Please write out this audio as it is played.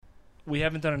We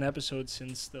haven't done an episode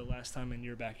since the last time in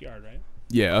your backyard, right?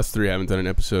 Yeah, us three haven't done an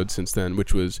episode since then,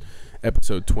 which was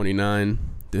episode 29.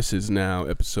 This is now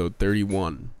episode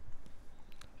 31.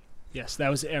 Yes, that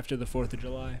was after the 4th of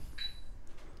July.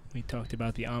 We talked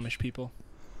about the Amish people.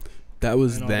 That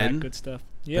was and all then? that good stuff.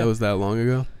 Yeah. That was that long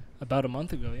ago? About a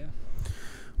month ago, yeah.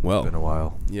 Well, it's been a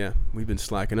while. Yeah, we've been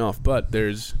slacking off, but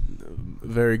there's a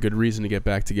very good reason to get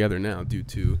back together now due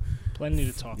to...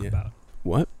 Plenty to talk about.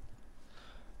 What?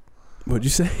 What'd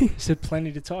you say? I said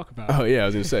plenty to talk about. Oh, yeah, I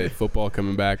was going to say football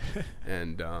coming back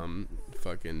and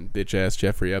fucking bitch-ass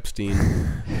Jeffrey Epstein.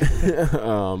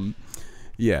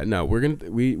 Yeah, no,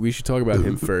 we should talk about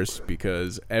him first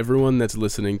because everyone that's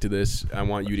listening to this, I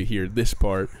want you to hear this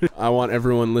part. I want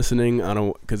everyone listening,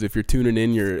 because if you're tuning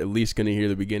in, you're at least going to hear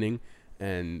the beginning.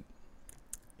 And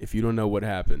if you don't know what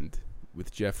happened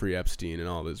with Jeffrey Epstein and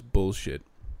all this bullshit,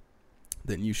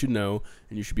 then you should know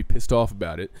and you should be pissed off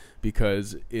about it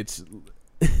because it's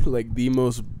like the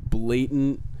most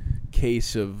blatant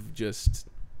case of just,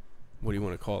 what do you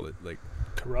want to call it? Like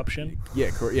corruption?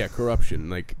 Yeah, corruption.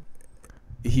 Like,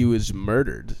 he was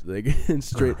murdered. Like,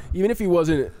 straight. Even if he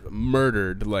wasn't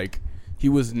murdered, like, he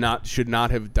should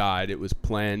not have died. It was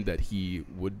planned that he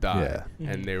would die. Yeah.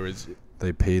 And there was...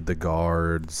 They paid the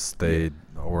guards. They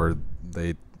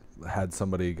had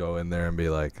somebody go in there and be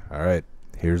like, all right,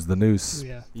 here's the noose.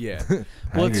 Yeah.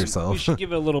 Hang yourself. We should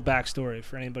give a little backstory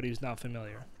for anybody who's not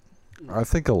familiar. I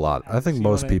think a lot. I think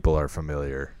most people are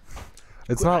familiar.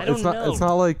 It's not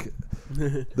like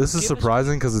this is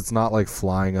surprising because it's not like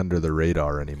flying under the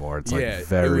radar anymore. It's like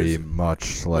very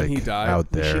much like he died,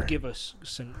 out there. You should give us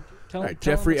some.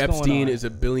 Jeffrey Epstein is a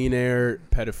billionaire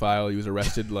pedophile. He was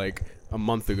arrested like a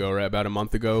month ago, right? About a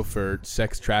month ago for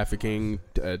sex trafficking,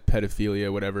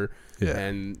 pedophilia, whatever. Yeah.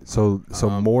 And so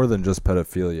more than just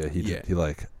pedophilia,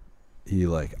 he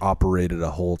operated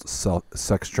a whole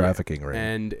sex trafficking ring.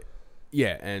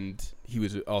 And he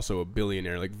was also a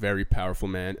billionaire, like very powerful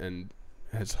man, and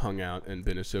has hung out and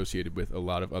been associated with a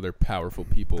lot of other powerful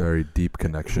people. Very deep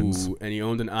connections. And he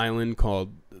owned an island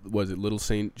called, was it Little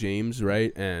St. James,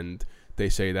 right? And they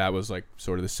say that was like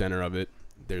sort of the center of it.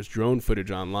 There's drone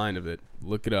footage online of it.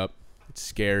 Look it up. It's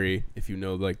scary if you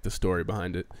know like the story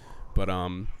behind it. But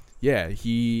yeah,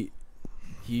 he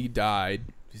died.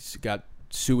 He got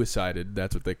suicided.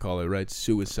 That's what they call it, right?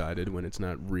 Suicided when it's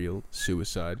not real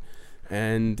suicide.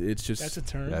 And it's just... That's a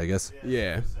term. Yeah, I guess.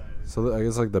 Yeah. So I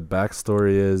guess like the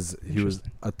backstory is he was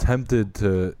attempted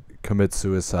to commit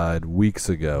suicide weeks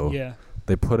ago. Yeah.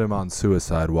 They put him on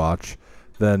suicide watch.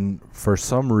 Then for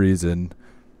some reason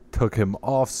took him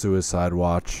off suicide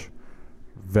watch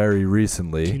very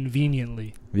recently.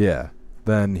 Conveniently. Yeah.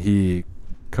 Then he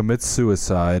commits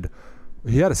suicide.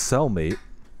 He had a cellmate,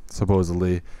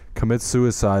 supposedly. Commits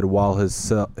suicide while his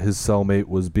cellmate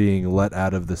was being let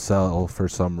out of the cell for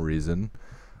some reason.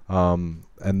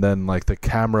 And then like the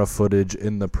camera footage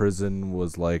in the prison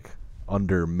was like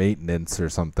under maintenance or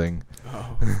something.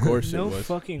 Oh, of course no it was.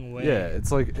 Fucking way. Yeah,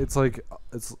 it's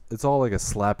all like a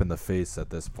slap in the face at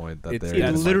this point that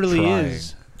it literally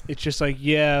is. It's just like,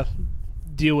 yeah,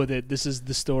 deal with it. This is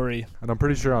the story. And I'm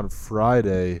pretty sure on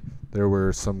Friday there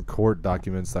were some court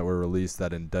documents that were released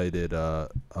that indicted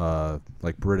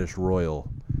like British royal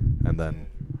and then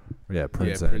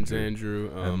Prince Andrew.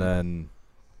 And then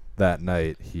that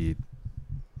night he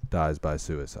dies by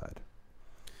suicide.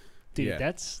 Dude,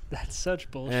 that's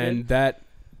such bullshit. And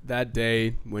that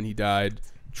day when he died,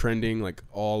 trending like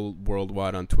all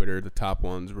worldwide on Twitter, the top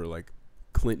ones were like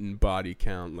Clinton body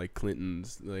count, like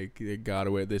Clinton's, like they got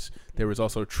away. There was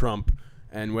also Trump,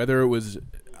 and whether it was,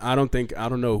 I don't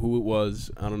know who it was.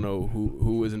 I don't know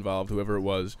who was involved. Whoever it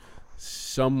was,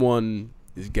 someone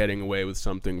is getting away with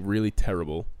something really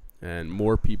terrible. And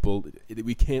more people,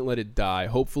 we can't let it die.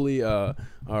 Hopefully, our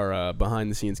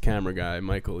behind-the-scenes camera guy,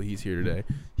 Michael, he's here today.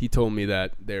 He told me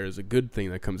that there's a good thing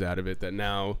that comes out of it, that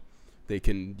now they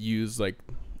can use the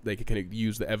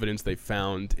evidence they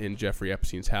found in Jeffrey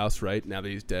Epstein's house, right? Now that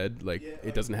he's dead,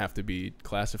 it doesn't have to be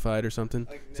classified or something.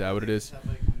 Is that what it is? Have,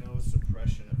 no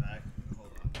suppression of action.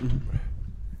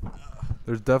 Hold on.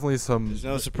 There's definitely some... There's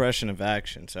no suppression of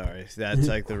action, sorry. That's,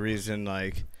 the reason,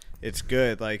 it's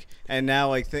good, and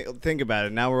now think about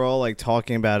it. Now we're all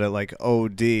talking about it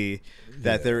OD,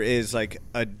 that there is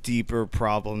a deeper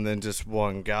problem than just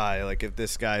one guy. If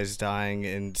this guy's dying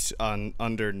and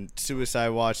under suicide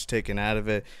watch, taken out of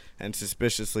it, and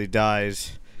suspiciously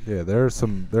dies. Yeah, there are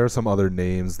some other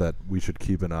names that we should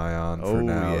keep an eye on for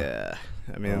now. Oh yeah,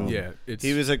 I mean,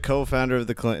 he was a co-founder of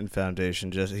the Clinton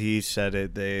Foundation. Just he said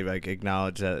it. They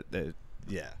acknowledged that.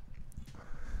 Yeah.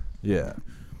 Yeah.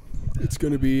 It's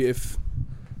going to be, if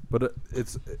But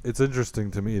it's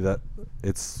interesting to me that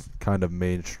it's kind of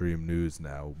mainstream news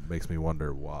now. Makes me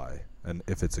wonder why and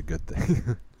if it's a good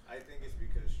thing. I think it's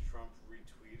because Trump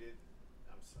retweeted.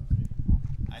 I'm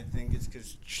sorry. I think it's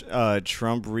because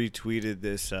Trump retweeted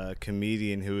this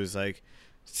comedian who was like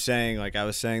saying, like, I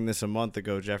was saying this a month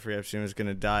ago, Jeffrey Epstein was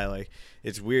gonna die. Like,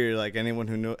 it's weird. Like, anyone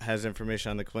who has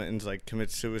information on the Clintons like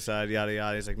commits suicide, yada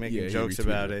yada. He's like making jokes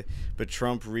about it, but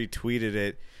Trump retweeted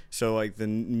it. So like the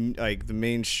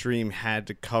mainstream had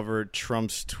to cover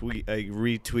Trump's tweet, like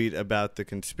retweet about the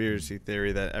conspiracy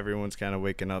theory that everyone's kind of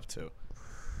waking up to.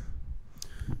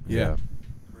 Yeah.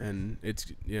 And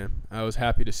I was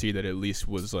happy to see that at least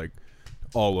was like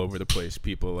all over the place.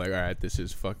 People like, all right, this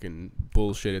is fucking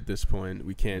bullshit at this point.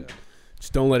 We can't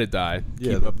just don't let it die.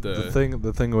 Yeah, Keep up the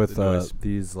thing with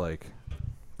these like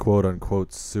quote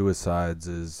unquote suicides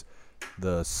is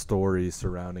the story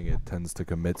surrounding it tends to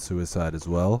commit suicide as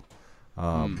well.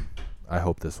 I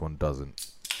hope this one doesn't.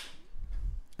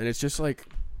 And it's just like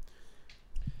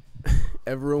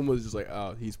everyone was just like,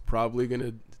 oh, he's probably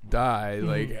gonna die.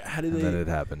 Like, how did then it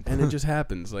happened. And it just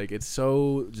happens. Like, it's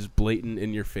so just blatant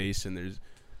in your face, and there's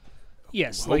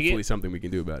hopefully something we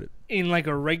can do about it. In like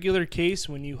a regular case,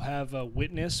 when you have a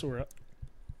witness or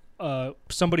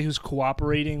somebody who's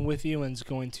cooperating with you and is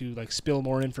going to like spill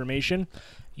more information,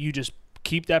 you just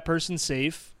keep that person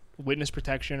safe, witness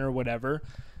protection or whatever,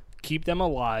 keep them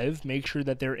alive, make sure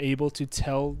that they're able to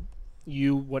tell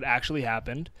you what actually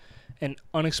happened, and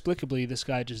inexplicably this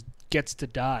guy just gets to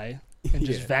die and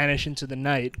just vanish into the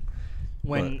night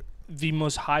when the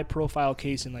most high profile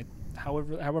case in like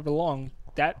however long,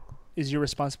 that is your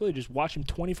responsibility. Just watch him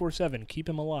 24/7, keep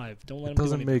him alive, don't let him do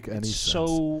anything. Doesn't make any sense.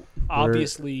 So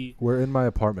obviously we're in my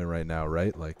apartment right now,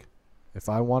 right? Like if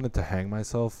I wanted to hang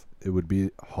myself, it would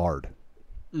be hard.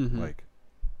 Like,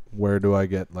 where do I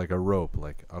get like a rope?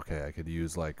 Like, okay, I could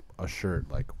use like a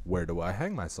shirt. Like, where do I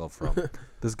hang myself from?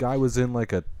 This guy was in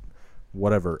like a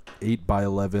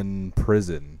 8x11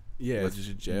 prison. Yeah, just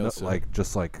a jail cell. Like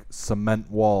just like cement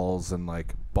walls and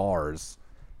like bars.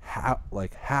 How?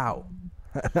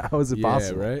 How is it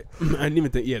possible? Yeah, right. I didn't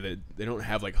even think. Yeah, they don't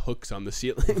have like hooks on the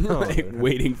ceiling, like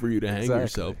waiting for you to hang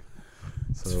yourself.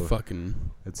 So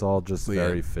it's all just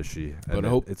very fishy. And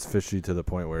but it's fishy to the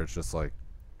point where it's just like,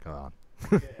 come on.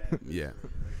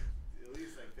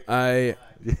 I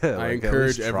like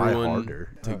encourage everyone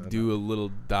to do a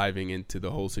little diving into the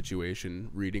whole situation,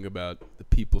 reading about the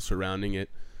people surrounding it,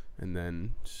 and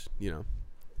then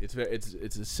it's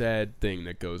a sad thing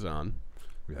that goes on,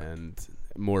 and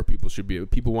more people should be.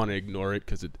 People want to ignore it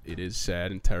because it is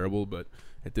sad and terrible, but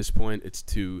at this point, it's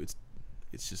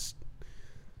just.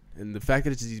 And the fact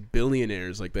that it's these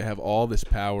billionaires, like they have all this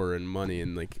power and money,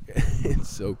 and like it's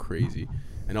so crazy.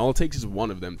 And all it takes is one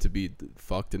of them to be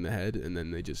fucked in the head, and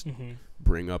then they just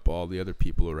bring up all the other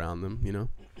people around them,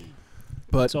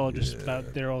 But it's all just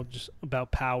they're all just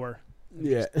about power,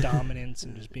 just dominance,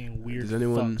 and just being weird. Does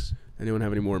anyone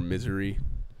have any more misery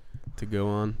to go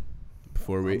on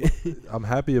before we? I'm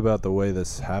happy about the way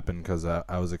this happened because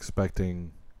I was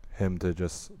expecting him to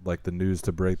just like the news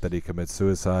to break that he commits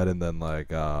suicide, and then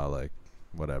like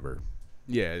whatever.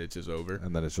 Yeah, it's just over.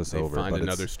 And then it's just they over. Find but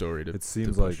another story to. It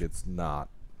seems to like it's not.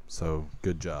 So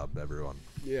good job, everyone.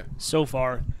 Yeah. So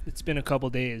far, it's been a couple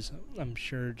days. I'm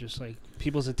sure just like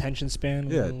people's attention span.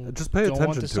 Yeah, just pay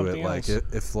attention to it. Like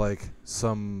if like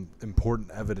some important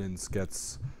evidence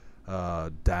gets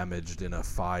damaged in a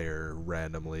fire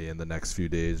randomly in the next few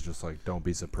days, just like don't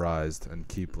be surprised and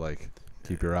keep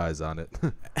your eyes on it.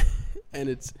 And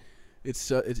it's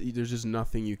there's just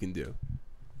nothing you can do.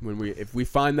 If we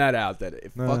find that out, that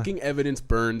if fucking evidence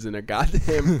burns in a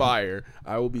goddamn fire,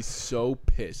 I will be so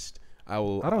pissed. I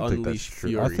don't think that's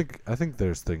fury. True. I think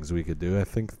there's things we could do. I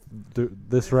think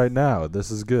this right now, this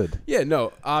is good. Yeah,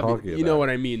 no, obviously, you know what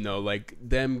I mean though. Like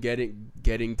them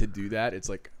getting to do that, it's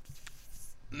like,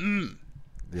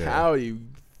 how you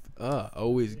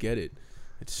always get it.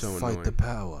 It's so annoying. Fight the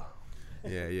power.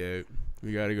 Yeah.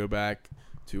 We got to go back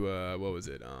to what was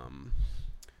it?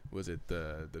 Was it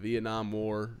the Vietnam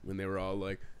War when they were all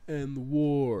like, "End the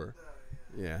war"?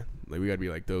 Yeah, like we got to be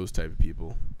like those type of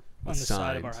people. On the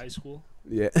side of our high school.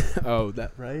 Yeah. Oh,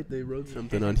 that right? They wrote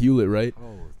something on Hewlett, right?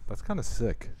 Oh, that's kind of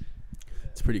sick.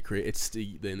 It's pretty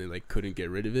crazy. Then they like couldn't get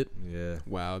rid of it. Yeah.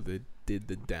 Wow, they did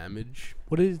the damage.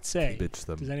 What did it say? Bitch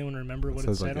them. Does anyone remember what it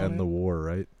says said like on end it? the war,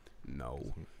 right?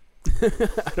 No.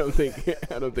 I don't think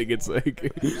it's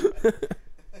like.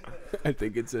 I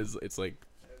think it says it's like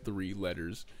 3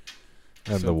 letters.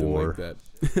 End the war. Like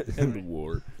that. End the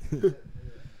war.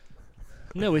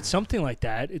 No, it's something like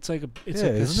that. It's like a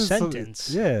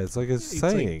sentence. It's like a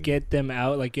saying. Like get them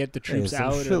out, like get the troops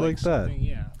out, shit or like that.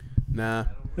 Yeah. Nah,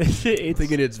 I'm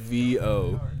thinking it's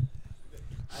VO.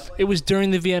 It was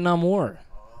during the Vietnam War.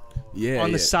 Yeah.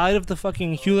 On the side of the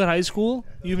fucking Hewlett High School.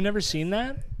 You've never seen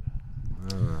that?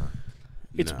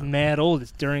 It's No. mad old.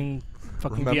 It's during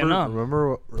fucking Vietnam.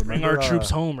 Remember Bring our troops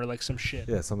home or like some shit.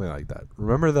 Yeah, something like that.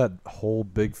 Remember that whole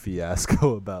big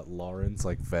fiasco about Lawrence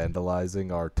like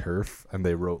vandalizing our turf, and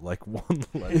they wrote like one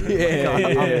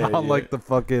letter on like the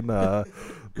fucking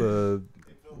the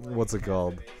what's it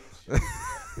called?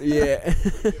 Yeah.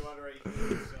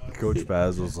 Coach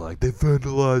Baz was like, they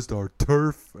vandalized our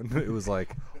turf, and it was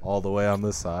like all the way on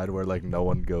the side where like no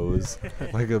one goes.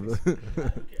 Like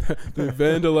They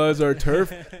vandalized our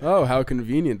turf. Oh, how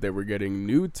convenient that we're getting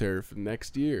new turf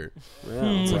next year.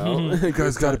 Well, you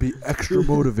guys got to be extra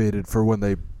motivated for when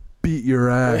they beat your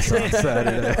ass on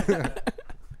Saturday.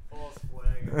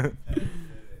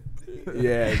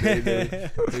 yeah,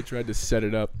 they tried to set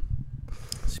it up.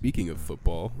 Speaking of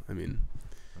football, I mean,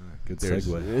 Good there's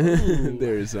segue.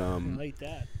 there's I like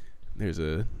that. there's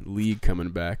a league coming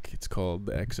back. It's called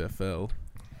the XFL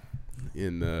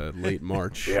in late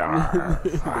March.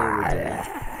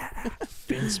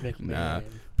 Vince McMahon. Nah.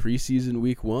 Preseason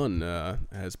week 1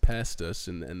 has passed us,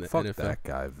 and the Fuck NFL. that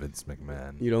guy, Vince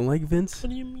McMahon. You don't like Vince? What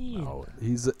do you mean? No,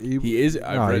 He is. he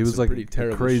I've read was some like pretty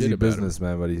terrible a crazy shit about him.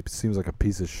 businessman, but he seems like a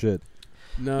piece of shit.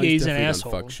 No, Yeah, he's an definitely done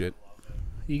asshole. Fuck shit.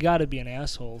 You got to be an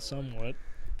asshole somewhat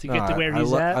to No, get to where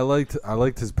he's at. I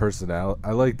liked his personality.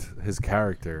 I liked his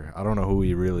character. I don't know who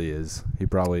he really is. He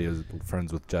probably is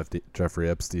friends with Jeffrey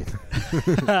Epstein.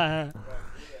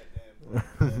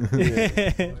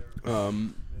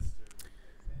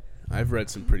 I've read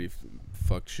some pretty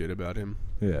fuck shit about him.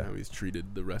 Yeah. How he's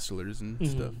treated the wrestlers and Mhm.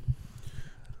 stuff.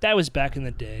 That was back in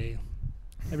the day.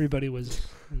 Everybody was.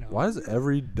 Why does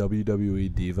every WWE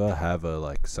diva have a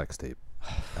like sex tape?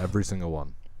 Every single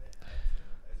one.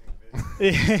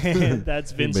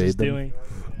 That's Vince's made them. doing.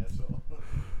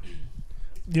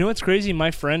 You know what's crazy?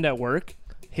 My friend at work,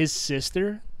 his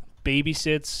sister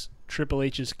babysits Triple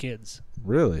H's kids.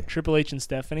 Really? Triple H and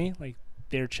Stephanie, like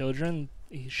their children.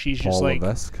 She's just Paul like,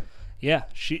 Levesque? yeah,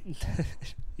 she.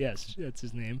 Yes, that's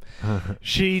his name.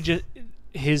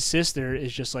 His sister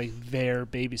is just like their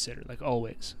babysitter, like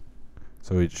always.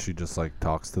 So she just like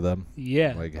talks to them.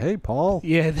 Yeah. Like, hey, Paul.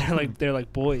 Yeah, they're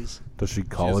like boys. Does she She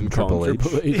call him doesn't call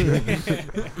Triple H?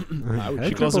 I would Hey,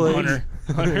 She calls Triple him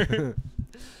H. Hunter.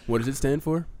 What does it stand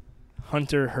for?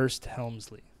 Hunter Hearst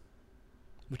Helmsley,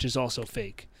 which is also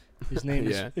fake. His name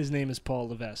Yeah. his name is Paul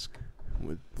Levesque.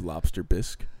 With lobster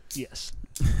bisque. Yes.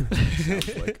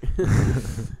 Sounds like.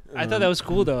 I thought that was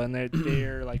cool though, and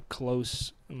they're like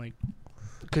close and like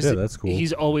because Yeah, that's cool.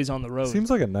 he's always on the road. Seems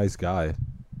like a nice guy.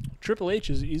 Triple H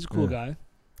he's a cool guy.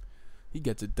 He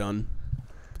gets it done.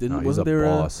 No, he's Wasn't a there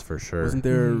boss for sure. Wasn't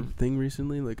there a Mhm. thing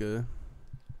recently, like a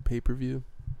pay-per-view?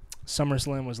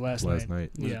 SummerSlam was last Last night.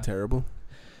 night. Was Yeah. it terrible?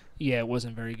 Yeah, it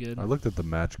wasn't very good. I looked at the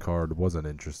match card. Wasn't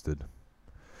interested.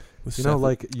 Was You know, Seth-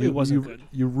 like It wasn't good.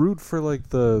 you root for like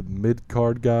the mid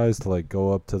card guys to like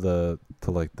go up to the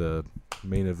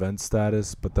main event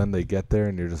status, but then they get there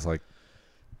and you're just like,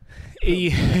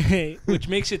 Which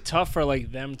makes it tough for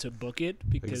like them to book it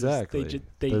because exactly.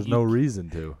 they There's no reason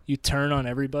to. you turn on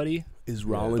everybody. Is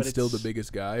Yeah. Rollins But still the it's-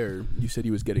 biggest guy, or you said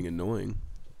he was getting annoying?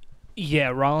 Yeah,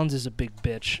 Rollins is a big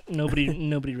bitch. Nobody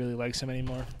really likes him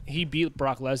anymore. He beat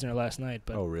Brock Lesnar last night,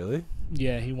 but Oh, really?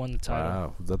 yeah, he won the title.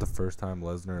 Wow. Was that the first time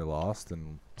Lesnar lost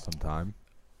in some time?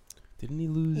 Didn't he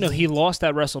lose? No, he lost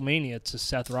at WrestleMania to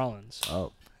Seth Rollins,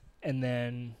 Oh. and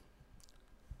then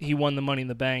he won the Money in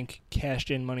the Bank,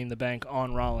 cashed in Money in the Bank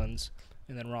on Rollins,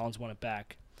 and then Rollins won it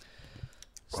back.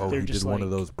 So Oh, they're he just did one like-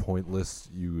 of those pointless.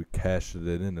 You cashed it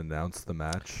in and announced the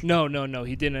match. No,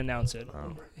 he didn't announce it.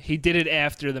 Oh. He did it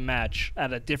after the match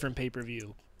at a different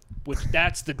pay-per-view. Which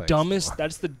that's the Thanks. dumbest.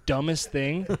 That's the dumbest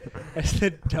thing. That's the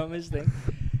dumbest thing.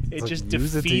 It like, just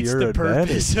use it to defeats your the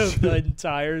purpose advantage. of the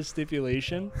entire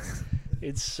stipulation.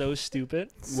 It's so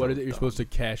stupid. What is it? You're supposed to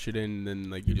cash it in, and then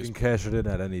like you You just can cash it in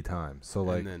at any time. So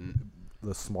like and then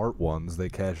the smart ones, they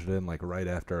cash it in like right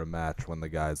after a match when the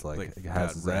guy's like Like, has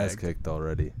got his ass ragged. kicked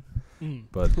already. Mm.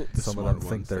 But The some of smart them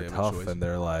think ones, they're they have a tough choice. and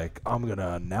they're like, I'm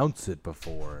gonna announce it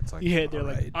before. It's like, Yeah, they're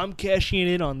like, alright. I'm cashing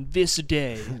it on this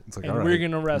day, It's like, and alright, we're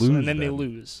gonna wrestle, lose and then they then.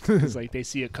 lose. It's like they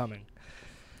see it coming.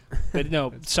 But no,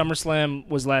 SummerSlam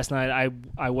was last night.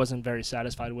 I wasn't very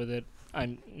satisfied with it.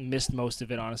 I missed most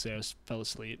of it. Honestly, fell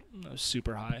asleep. I was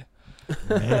super high.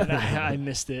 and I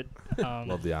missed it.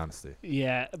 Love the honesty.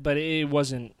 Yeah, but it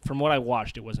wasn't. From what I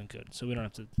watched, it wasn't good. So we don't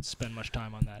have to spend much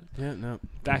time on that. Yeah, no.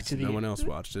 No one else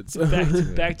watched it. So.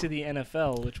 Back to the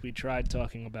NFL, which we tried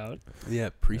talking about. Yeah,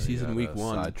 preseason week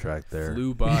 1 sidetrack there.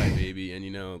 Flew by, baby,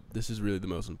 and this is really the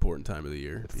most important time of the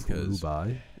year Flew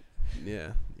by.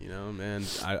 Yeah, man,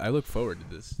 I look forward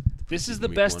to this. This is the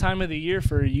best time of the year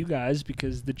for you guys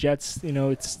because the Jets,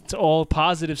 it's all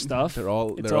positive stuff. They're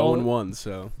all 0-1,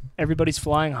 so everybody's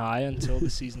flying high until the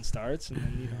season starts, and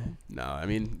then No, I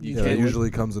mean it usually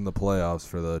comes in the playoffs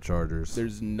for the Chargers.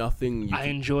 There's nothing. I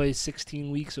enjoy 16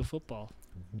 weeks of football,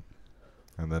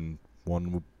 and then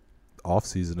one off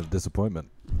season of disappointment.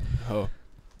 Oh,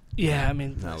 yeah. I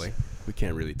mean, no, we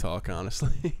can't really talk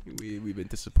honestly. We've been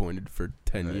disappointed for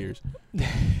 10 years.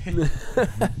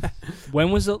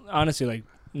 When was honestly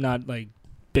not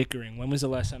bickering? When was the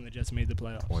last time the Jets made the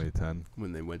playoffs? 2010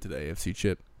 when they went to the AFC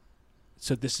Chip.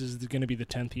 So this is going to be the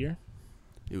 10th year.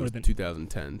 It was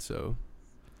 2010. So.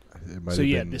 It might so have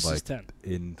yeah, been this is 10th.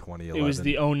 In 2011. It was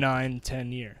the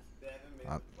 09-10 year.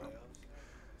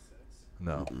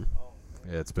 No.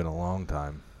 Yeah, it's been a long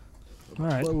time. All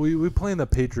right. Well, we play in the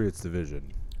Patriots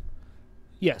division.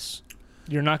 Yes.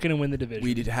 You're not going to win the division.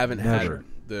 We haven't Never. had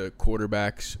the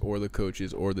quarterbacks or the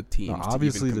coaches or the teams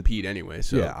obviously to even compete anyway.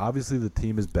 So yeah, obviously the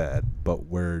team is bad, but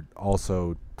we're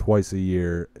also twice a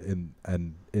year in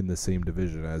the same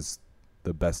division as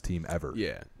the best team ever.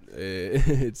 Yeah,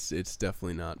 it's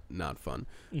definitely not fun.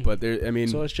 But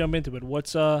so let's jump into it.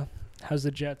 How's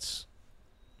the Jets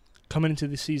coming into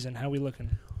the season? How are we looking?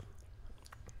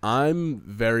 I'm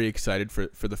very excited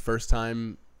for the first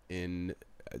time in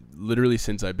literally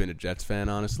since I've been a Jets fan,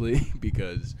 honestly,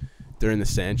 because during the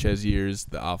Sanchez years,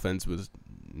 the offense was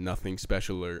nothing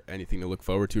special or anything to look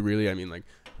forward to, really. I mean,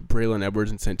 Braylon Edwards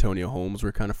and Santonio Holmes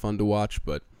were kind of fun to watch,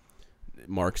 but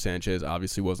Mark Sanchez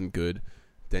obviously wasn't good.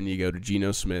 Then you go to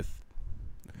Geno Smith.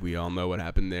 We all know what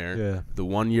happened there. Yeah. The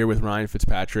 1 year with Ryan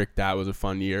Fitzpatrick, that was a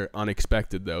fun year.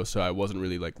 Unexpected, though, so I wasn't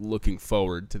really, looking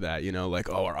forward to that,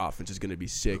 our offense is going to be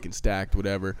sick and stacked,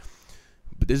 whatever.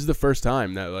 But this is the first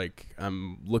time that,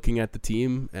 I'm looking at the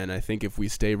team, and I think if we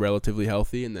stay relatively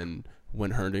healthy and then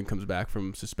when Herndon comes back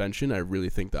from suspension, I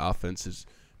really think the offense is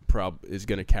going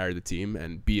to carry the team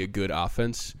and be a good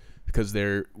offense because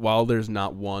while there's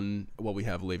not one – well, we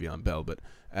have Le'Veon Bell, but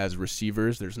as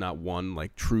receivers, there's not one,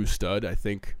 true stud. I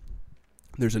think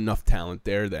there's enough talent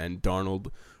there, and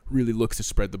Darnold really looks to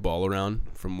spread the ball around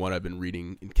from what I've been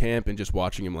reading in camp and just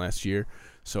watching him last year.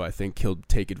 So I think he'll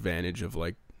take advantage of,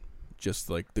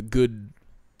 the good,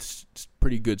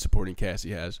 pretty good supporting cast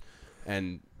he has.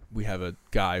 And we have a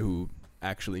guy who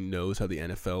actually knows how the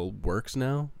NFL works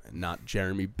now, and not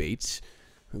Jeremy Bates.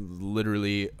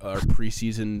 Literally, our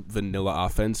preseason vanilla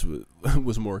offense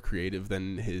was more creative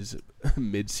than his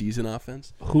mid-season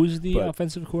offense. Who's the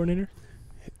offensive coordinator?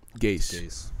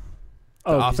 Gase.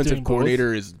 Oh, the offensive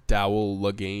coordinator is Dowell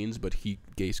Lagaines, but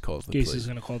Gase calls the plays. Gase is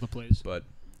going to call the plays. But,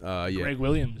 yeah. Greg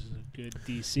Williams is a good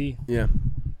DC. Yeah.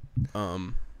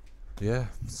 Yeah,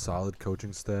 solid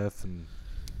coaching staff, and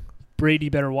Brady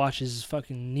better watch his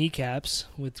fucking kneecaps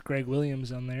with Greg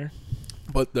Williams on there.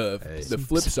 But the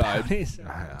flip side,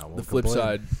 the flip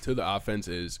side to the offense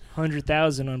is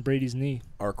 100,000 on Brady's knee.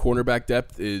 Our cornerback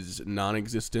depth is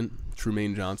non-existent.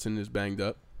 Trumaine Johnson is banged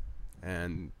up,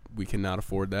 and we cannot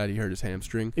afford that. He hurt his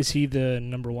hamstring. Is he the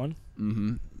number one?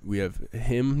 Mm-hmm. We have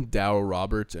him, Dow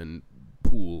Roberts, and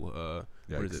Poole.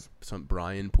 What is it?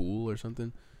 Brian Poole or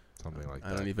something? Something like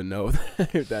that. I don't even know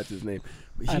if that's his name.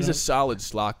 But he's a solid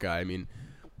slot guy. I mean,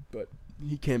 but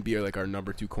he can't be our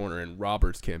number 2 corner, and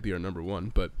Roberts can't be our number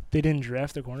 1. But they didn't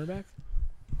draft a cornerback?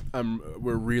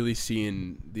 We're really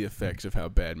seeing the effects of how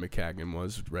bad McCagnon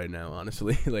was right now,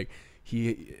 honestly.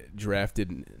 He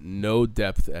drafted no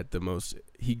depth at the most.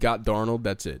 He got Darnold,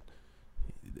 that's it.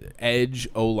 Edge,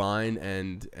 O-line,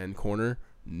 and corner,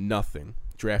 nothing.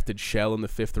 Drafted Shell in the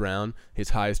 5th round. His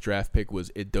highest draft pick was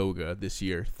Idoga this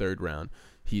year, 3rd round.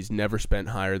 He's never spent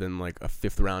higher than a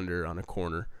 5th rounder on a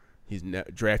corner. He's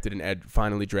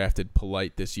finally drafted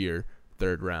Polite this year,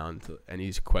 3rd round, and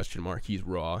he's question mark. He's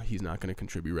raw. He's not going to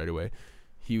contribute right away.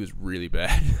 He was really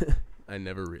bad.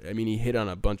 He hit on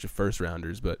a bunch of first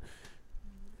rounders, but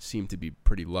seemed to be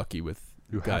pretty lucky with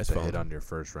guys have to hit on your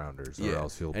first rounders, or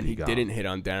else you'll be gone. Didn't hit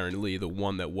on Darren Lee, the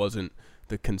one that wasn't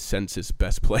the consensus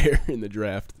best player in the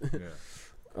draft.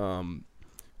 Yeah.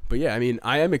 But yeah,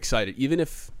 I am excited. Even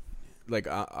if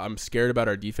I'm scared about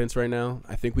our defense right now,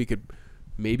 I think we could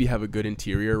maybe have a good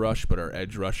interior rush, but our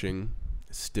edge rushing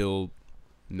is still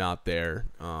not there.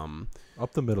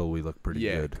 Up the middle, we look pretty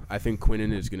good. I think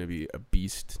Quinnen is going to be a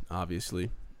beast, obviously.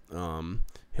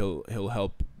 He'll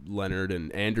help Leonard,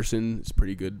 and Anderson is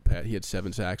pretty good. He had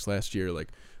 7 sacks last year. Like,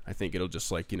 I think it'll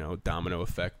just like, domino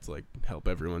effect, like help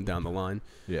everyone down the line.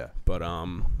 Yeah. But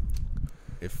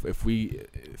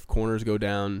if corners go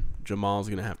down, Jamal's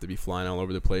gonna have to be flying all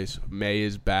over the place. May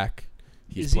is back.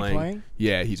 Is he playing?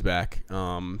 Yeah, he's back.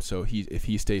 So if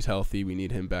he stays healthy, we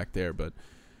need him back there. But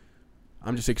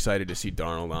I'm just excited to see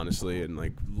Darnold, honestly, and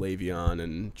like Le'Veon,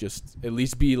 and just at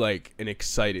least be like an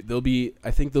excited.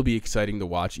 I think they'll be exciting to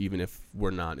watch, even if we're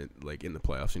not in the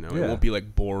playoffs. It won't be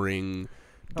like boring,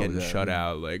 getting shut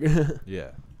out. Like,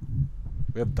 yeah,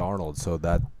 we have Darnold, so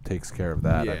that takes care of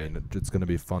that. Yeah. I mean, it's going to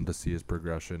be fun to see his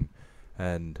progression,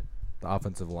 and the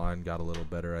offensive line got a little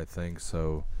better, I think.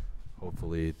 So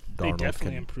hopefully Darnold They definitely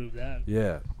can improved that.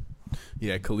 Yeah.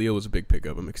 Yeah, Khalil was a big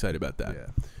pickup. I'm excited about that.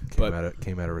 Yeah.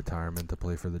 Came out of retirement to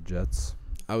play for the Jets.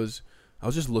 I was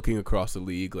just looking across the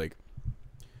league, like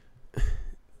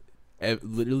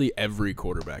literally every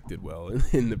quarterback did well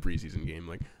in the preseason game.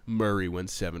 Like Murray went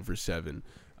 7 for 7.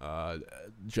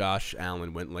 Josh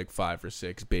Allen went like 5 for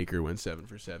 6. Baker went 7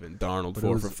 for 7. Darnold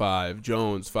 4 for 5.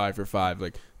 Jones 5 for 5.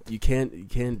 Like you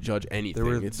can't judge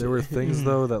anything. There were things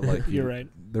though that like You're right.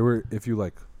 There were, if you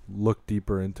like look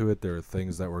deeper into it, there are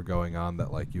things that were going on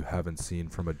that like you haven't seen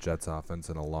from a Jets offense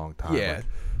in a long time. Yeah. Like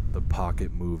the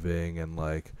pocket moving and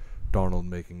like Darnold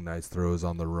making nice throws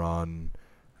on the run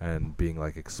and being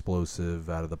like explosive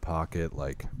out of the pocket.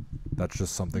 Like that's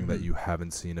just something that you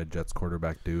haven't seen a Jets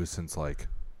quarterback do since like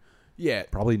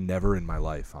probably never in my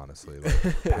life, honestly.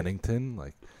 Like Pennington,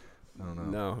 like I don't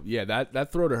know. No, yeah,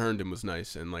 that throw to Herndon was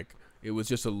nice, and like it was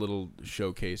just a little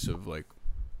showcase of like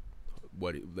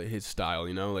what his style,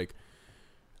 like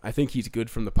I think he's good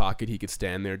from the pocket. He could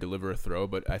stand there, deliver a throw,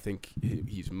 but I think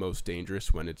he's most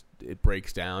dangerous when it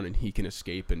breaks down and he can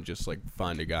escape and just like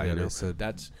find a guy. They said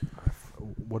that's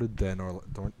what did Dan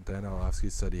Orlovsky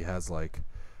said he has like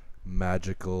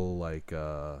magical like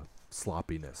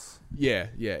sloppiness. Yeah,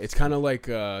 it's kind of like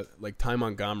Ty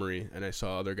Montgomery, and I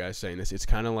saw other guys saying this. It's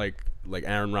kind of like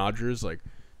Aaron Rodgers, like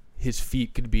his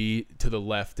feet could be to the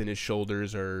left and his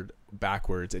shoulders are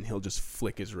backwards, and he'll just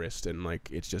flick his wrist, and like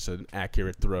it's just an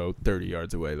accurate throw 30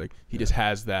 yards away. Like he just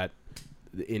has that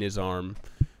in his arm,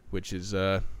 which is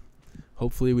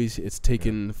hopefully it's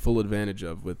taken full advantage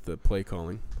of with the play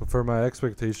calling. But for my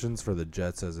expectations for the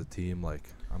Jets as a team, like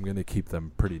I'm gonna keep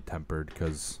them pretty tempered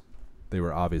because they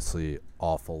were obviously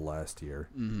awful last year.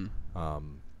 Mm-hmm.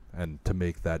 And to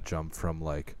make that jump from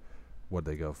like what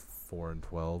they go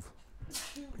 4-12.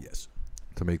 Yes.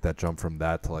 To make that jump from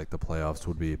that to like the playoffs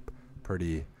would be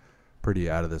pretty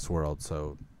out of this world.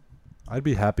 So I'd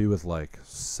be happy with like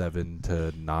 7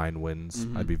 to 9 wins.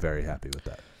 Mm-hmm. I'd be very happy with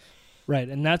that. Right,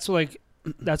 and that's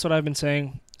what I've been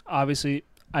saying. Obviously,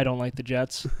 I don't like the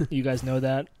Jets. You guys know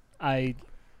that. I'm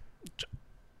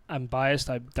biased.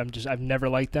 I've never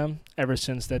liked them ever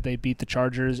since that they beat the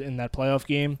Chargers in that playoff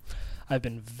game. I've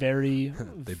been very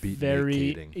They beat very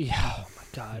Nate Kading. yeah. Oh my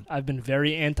God, I've been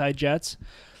very anti-Jets,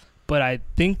 but I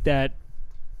think that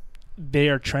they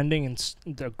are trending in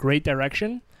the great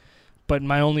direction. But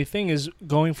my only thing is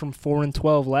going from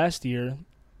 4-12 last year.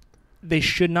 They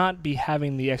should not be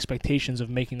having the expectations of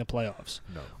making the playoffs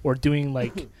or doing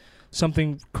like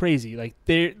something crazy. Like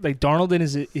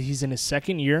Darnold he's in his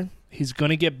second year. He's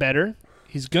gonna get better.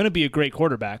 He's gonna be a great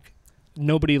quarterback.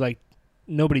 Nobody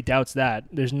doubts that.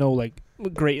 There's no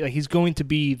great. He's going to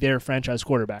be their franchise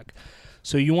quarterback.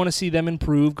 So you want to see them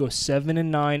improve, go 7-9,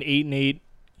 8-8.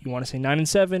 You want to say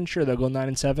 9-7? Sure, they'll go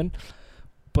 9-7.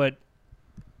 But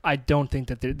I don't think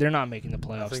that they're not making the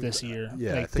playoffs this year.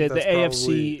 Yeah, like I think the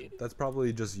AFC. That's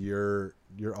probably just you're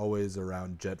always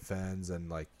around Jet fans, and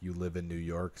like you live in New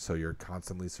York, so you're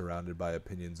constantly surrounded by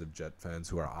opinions of Jet fans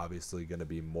who are obviously going to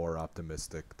be more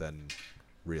optimistic than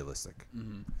realistic.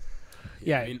 Mm-hmm.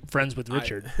 Yeah, I mean, friends with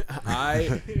Richard.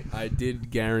 I did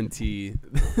guarantee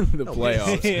the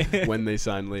playoffs when they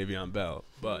signed Le'Veon Bell,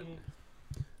 but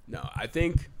no, I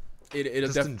think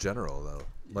it'll just in general though.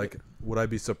 Like, would I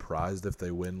be surprised if they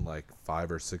win like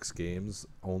 5 or 6 games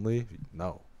only?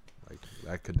 No, like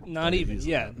that could not even.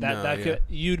 Yeah, that could.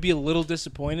 You'd be a little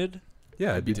disappointed.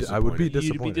 Yeah, I would be disappointed.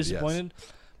 You'd be disappointed.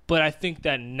 Yes. But I think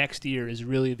that next year is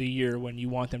really the year when you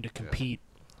want them to compete. Yeah.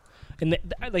 And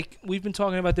like we've been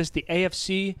talking about this, the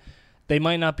AFC, they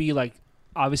might not be like.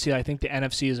 Obviously, I think the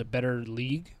NFC is a better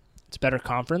league. It's a better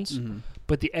conference. Mm-hmm.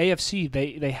 But the AFC,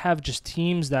 they have just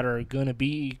teams that are going to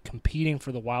be competing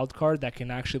for the wild card that can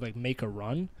actually like make a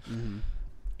run. Mm-hmm.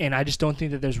 And I just don't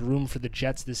think that there's room for the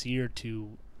Jets this year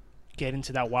to get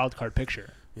into that wild card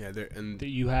picture. Yeah, that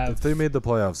you have. If they made the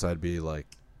playoffs, I'd be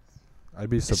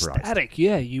surprised. Ecstatic,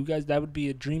 yeah. You guys, that would be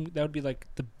a dream. That would be like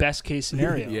the best case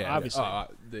scenario. Yeah, obviously.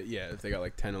 if they got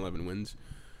like 10, 11 wins.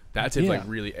 That's if like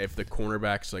really if the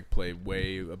cornerbacks like play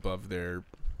way above their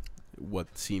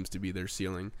what seems to be their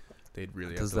ceiling, they'd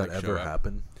really have to like show up. Does that ever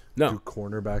happen? No. Do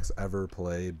cornerbacks ever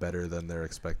play better than they're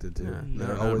expected to? No,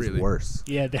 They're not always really. worse.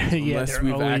 Yeah, Unless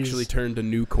we've always actually turned a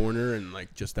new corner and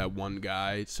like just that one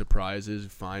guy surprises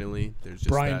finally. There's just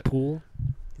Brian that. Poole.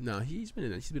 No, he's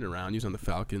been around. He was on the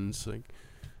Falcons. Like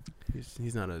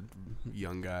he's not a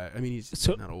young guy. I mean, he's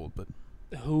not old, but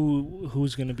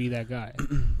who's gonna be that guy?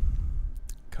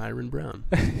 Kyron Brown.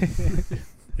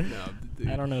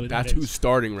 No, I don't know. That's who's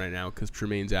starting right now because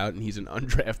Tremaine's out and he's an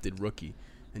undrafted rookie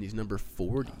and he's number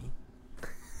 40.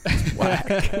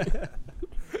 Whack.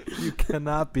 You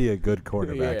cannot be a good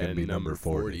quarterback and be number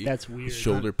 40. That's weird. His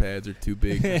shoulder pads are too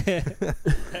big.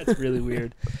 That's really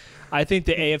weird. I think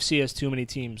the AFC has too many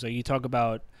teams. Like you talk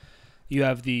about, you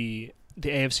have the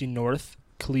AFC North,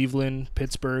 Cleveland,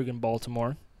 Pittsburgh, and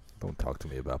Baltimore. Don't talk to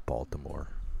me about Baltimore.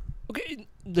 Okay,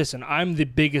 listen, I'm the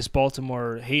biggest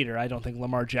Baltimore hater. I don't think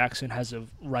Lamar Jackson has a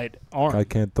right arm. I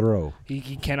can't throw.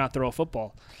 He cannot throw a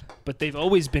football. But they've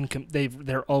always been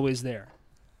they're always there.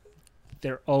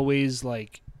 They're always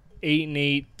like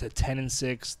 8-8 to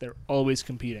 10-6. They're always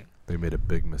competing. They made a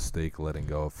big mistake letting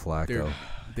go of Flacco.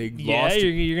 Yeah,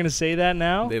 you're gonna say that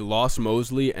now? They lost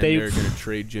Mosley and they're gonna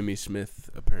trade Jimmy Smith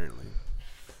apparently.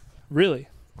 Really?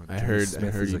 I heard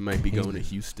he might be going to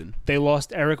Houston. They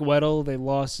lost Eric Weddle. They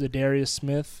lost Zadarius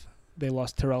Smith. They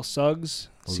lost Terrell Suggs,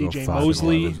 C.J.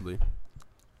 Mosley.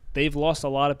 They've lost a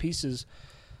lot of pieces.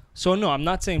 So no, I'm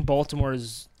not saying Baltimore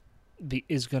is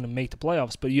going to make the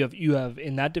playoffs, but you have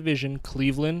in that division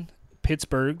Cleveland,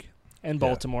 Pittsburgh, and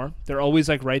Baltimore. Yeah. They're always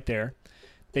like right there.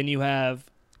 Then you have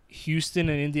Houston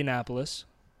and Indianapolis.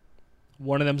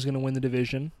 One of them is going to win the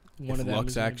division. One of them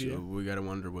Luck's actually, we got to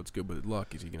wonder what's good with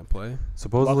Luck. Is he going to play?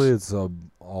 Supposedly it's all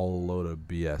a load of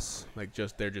BS. Like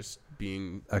they're just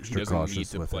being extra cautious need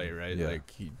to with play, him. right? Yeah.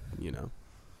 Like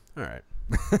all right.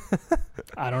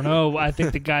 I don't know. I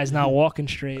think the guy's not walking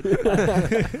straight.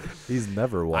 He's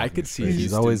never walking. I could see straight.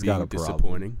 He's always got a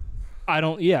disappointing.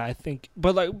 I think,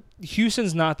 but like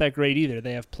Houston's not that great either.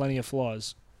 They have plenty of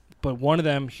flaws. But one of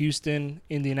them, Houston,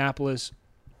 Indianapolis,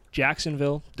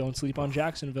 Jacksonville. Don't sleep on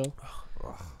Jacksonville.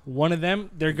 One of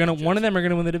them, are gonna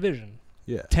win the division.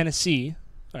 Yeah. Tennessee.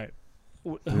 All right.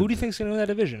 Who do you think's gonna win that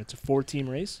division? It's a 4-team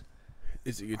race.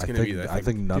 It's gonna be that. I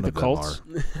think none of them Colts?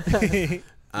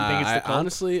 are.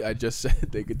 Honestly, I just said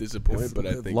they could disappoint, but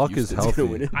I think Luck is healthy.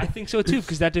 Win it. I think so too,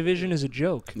 because that division is a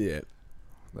joke. Yeah.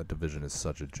 That division is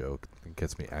such a joke. It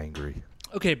gets me angry.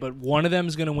 Okay, but one of them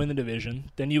is going to win the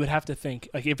division. Then you would have to think,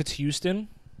 like, if it's Houston,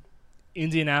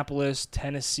 Indianapolis,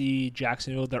 Tennessee,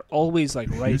 Jacksonville, they're always like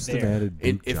right Houston there. added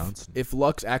Duke Johnson. If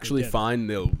Luck's actually fine,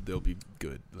 they'll be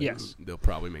good. Like, yes, they'll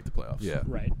probably make the playoffs. Yeah,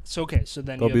 right. So okay, so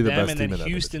then they'll you have be the them, best and then team in that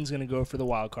Houston's going to go for the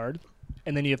wild card,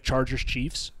 and then you have Chargers,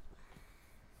 Chiefs.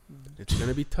 It's going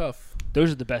to be tough.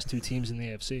 Those are the best two teams in the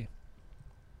AFC.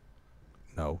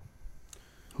 No.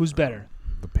 Who's better?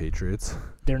 The Patriots.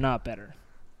 They're not better.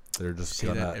 They're just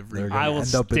gonna I will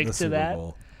end up stick in the to Super that.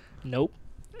 Bowl. Nope.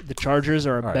 The Chargers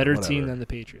are a All better right, team whatever. than the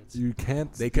Patriots. You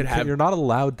can't. They could have. You're not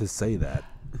allowed to say that.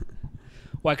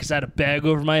 Why? Because I had a bag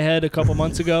over my head a couple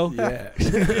months ago. Yeah.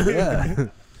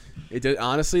 Yeah.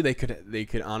 Honestly, they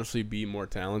could honestly be more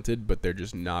talented, but they're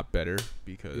just not better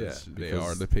because they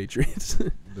are the Patriots.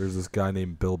 There's this guy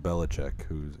named Bill Belichick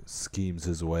who schemes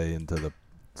his way into the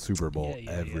Super Bowl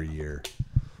every year.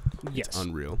 Yes. It's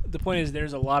unreal. The point is,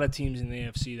 there's a lot of teams in the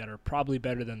AFC that are probably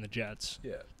better than the Jets.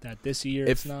 Yeah. That this year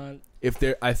it's not. If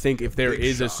there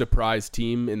is shock. a surprise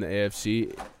team in the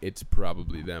AFC, it's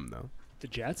probably them though. The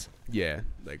Jets? Yeah.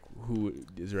 Like who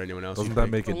is there anyone else? Doesn't that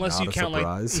make it Unless not you a count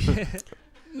surprise? like.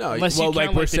 No, Unless well, you count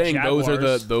like we're like the saying,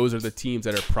 Jaguars. those are the teams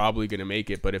that are probably going to make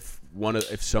it. But if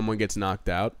someone gets knocked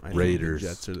out, I think Raiders. the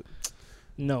Jets are.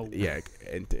 No. Yeah,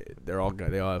 and they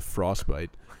all have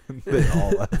frostbite. They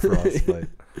all have frostbite.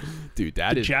 Dude,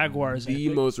 that the is Jaguars, the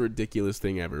most ridiculous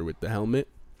thing ever with the helmet.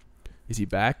 Is he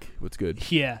back? What's good?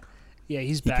 Yeah,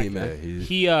 he's back. Came back.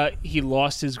 Yeah, He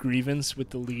lost his grievance with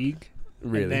the league.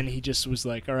 Really? And then he just was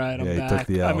like, all right, I'm he back. took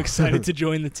the L. I'm excited to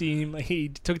join the team. He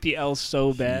took the L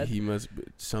so bad. He must be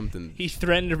something. He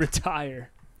threatened to retire.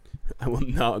 I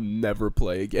will never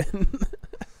play again.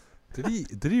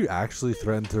 Did he actually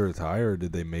threaten to retire, or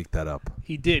did they make that up?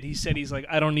 He did. He said he's like,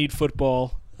 I don't need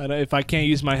football. If I can't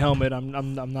use my helmet,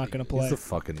 I'm not gonna play. He's a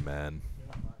fucking man.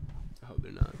 I hope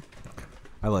they're not.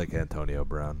 I like Antonio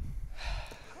Brown.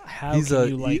 How can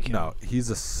you like him? No, he's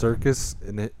a circus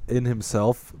in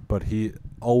himself, but he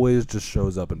always just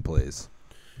shows up and plays.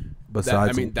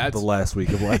 Besides the last week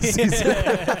of last season.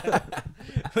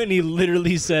 When he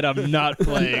literally said, I'm not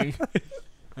playing.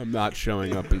 not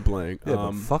showing up and playing. Yeah,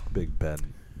 but fuck Big Ben.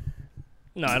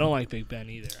 No, I don't like Big Ben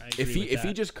either. I agree If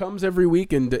he just comes every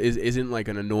week and isn't like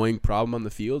an annoying problem on the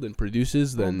field and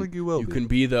produces, I don't then think you will be. can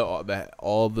be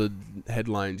all the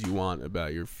headlines you want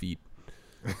about your feet.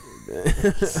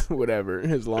 Whatever,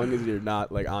 as long as you're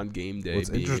not like on game day. What's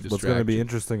being a going to distraction. be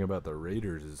interesting about the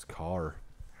Raiders is Carr,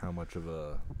 how much of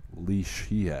a leash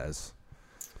he has.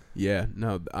 Yeah,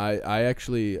 no, I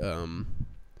actually I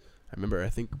remember I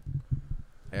think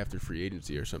after free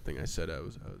agency or something I said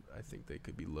I think they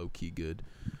could be low key good.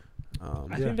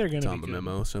 I think they're going to be on the good.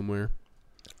 memo somewhere.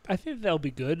 I think they'll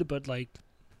be good, but like,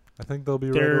 I think they'll be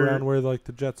right around where like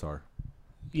the Jets are.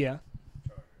 yeah.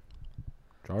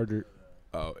 Charger.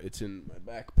 Oh, it's in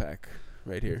my backpack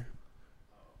right here.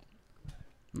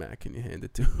 Matt, can you hand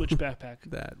it to Which backpack?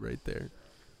 that right there?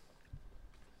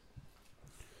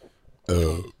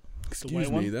 white Excuse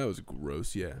me, one? that was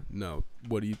gross. Yeah. No.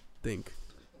 What do you think?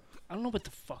 I don't know what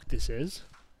the fuck this is.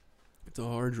 It's a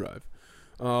hard drive.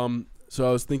 So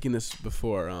I was thinking this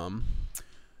before.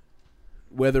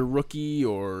 Whether rookie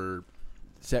or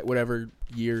set whatever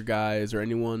year guys or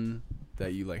anyone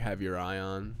that you like have your eye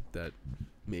on that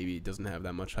maybe doesn't have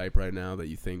that much hype right now that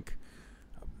you think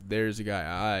there's a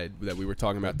guy that we were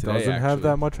talking about today. Doesn't have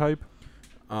that much hype?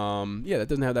 Yeah, that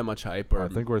doesn't have that much hype. Or I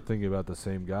think we're thinking about the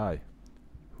same guy.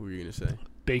 who are you gonna say?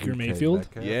 Baker DK Mayfield.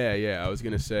 Metcalf? Yeah. I was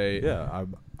gonna say. Yeah,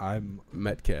 I'm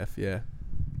Metcalf. Yeah.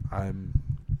 I'm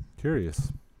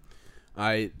curious.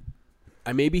 I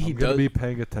maybe he I'm gonna does be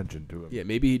paying attention to him. Yeah,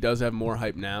 maybe he does have more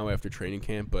hype now after training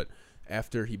camp, but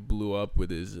after he blew up with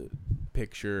his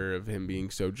picture of him being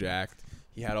so jacked,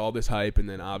 he had all this hype, and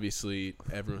then obviously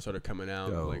everyone started coming out.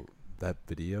 Yo, Like, that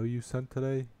video you sent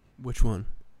today which one?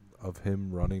 of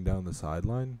him running down the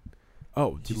sideline.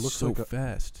 Oh, He he's looks so like a-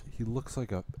 fast. He looks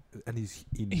like and he's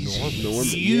He's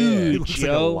enormous. Yeah. He huge, looks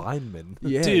yo. like a lineman.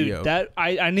 Yeah, Dude, yo. that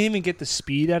I didn't even get the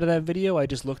speed out of that video. I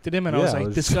just looked at him and I was Yeah, like, it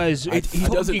was "This just- guy's I he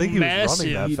doesn't think he was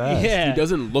running massive." that fast. Yeah, He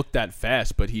doesn't look that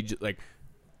fast, but he just like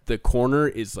the corner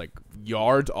is like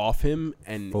yards off him,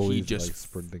 and Foley's, he just like,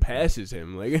 sprinting passes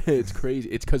him. Like it's crazy.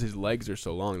 It's because his legs are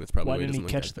so long. That's probably Why why didn't he doesn't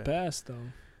look catch the that fast. pass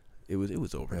though? It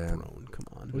was overthrown. Come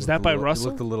on. Was that by Russell? He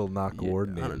looked a little not Yeah,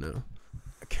 coordinated. I don't know.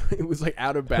 It was like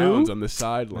out of bounds on the Like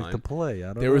sideline. the play. I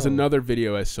don't know. There was another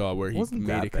video I saw where he Wasn't made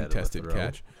that a bad of a contested throw.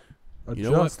 catch. Adjust You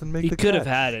know what? and make He the could have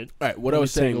catch. had it. All right, what Let I me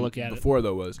was take a saying look at it. before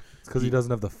though was It's because he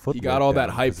doesn't have the footwork. he got all that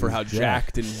down, hype 'cause for he's how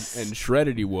jacked and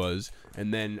shredded he was,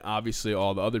 and then obviously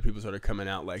all the other people started coming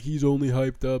out like he's only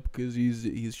hyped up because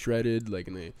he's shredded. Like,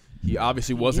 and he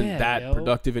obviously wasn't Yeah, that yo.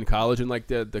 productive in college, and like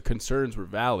the concerns were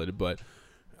valid, but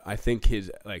I think his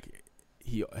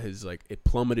it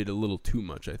plummeted a little too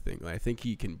much. I think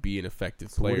he can be an effective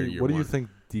So player. what do you think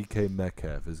DK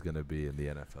Metcalf is going to be in the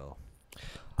NFL?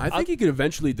 I think he could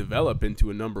eventually develop into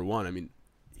a number one. I mean,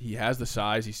 he has the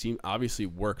size. He obviously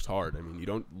works hard. I mean, you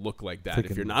don't look like that if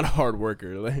Thinking- you're not a hard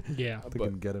worker. Like, Yeah. I think but-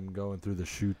 can get him going through the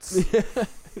chutes.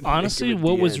 Honestly, Make him a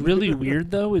what was DN. really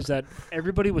weird though is that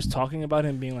everybody was talking about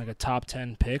him being like a top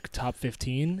 10 pick, top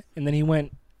 15, and then he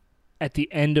went at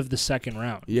the end of the second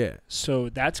round. Yeah. So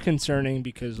that's concerning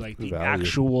because like the Value.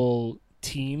 actual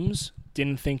teams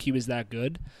didn't think he was that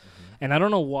good. And I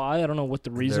don't know why. I don't know what the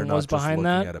reason They're was not just behind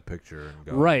looking that. at a picture and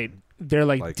going, Right. They're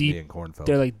like, like deep me and Kornfeld.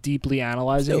 they're like deeply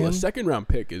analyzing Still, a him. second round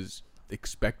pick is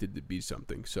expected to be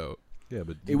something. So yeah,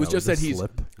 but it was just that he's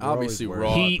slipped. You're obviously always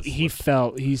raw. worried. He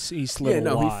fell. He slid yeah, a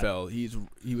no, lot. he fell.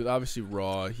 He was obviously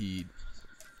raw.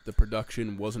 The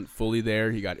production wasn't fully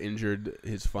there. He got injured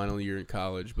his final year in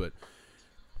college, but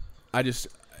I just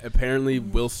apparently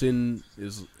Wilson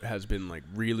has been like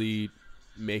really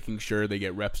making sure they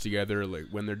get reps together. Like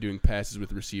when they're doing passes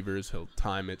with receivers, he'll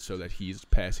time it so that he's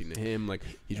passing to him. Like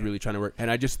he's really trying to work. And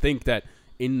I just think that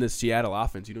in the Seattle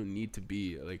offense, you don't need to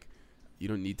be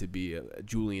a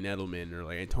Julian Edelman or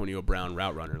like Antonio Brown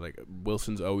route runner. Like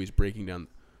Wilson's always breaking down.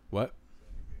 What?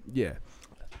 Yeah.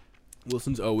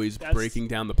 Wilson's always breaking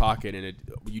down the pocket, and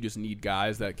you just need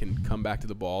guys that can come back to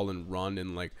the ball and run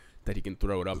and like that he can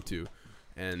throw it up to.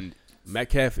 And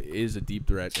Metcalf is a deep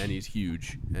threat, and he's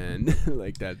huge, and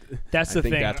like that. That's the I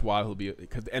think thing. that's why he'll be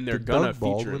and they're Did gonna Doug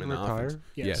feature him Baldwin in the retire? offense.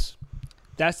 Yes.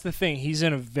 That's the thing. He's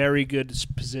in a very good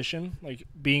position, like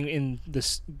being in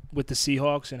this with the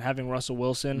Seahawks and having Russell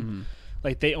Wilson. Mhm.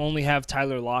 Like they only have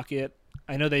Tyler Lockett.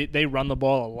 I know they run the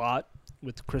ball a lot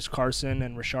with Chris Carson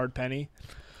and Rashard Penny,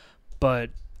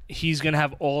 but he's gonna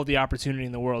have all the opportunity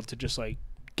in the world to just like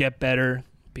get better,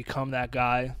 become that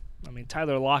guy. I mean,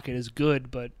 Tyler Lockett is good,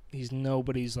 but he's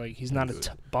nobody's like he's not Good.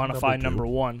 a bona fide number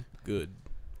one. Good,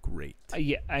 great.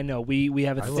 Yeah, I know. We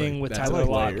have a I thing like- with that's Tyler a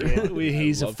player. Lockett. I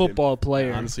He's a love him. football I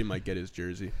player. honestly might get his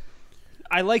jersey.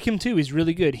 I like him too. He's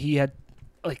really good. He had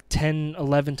like 10,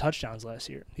 11 touchdowns last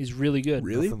year. He's really good.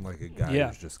 Really? Nothing like a guy Yeah.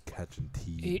 who's just catching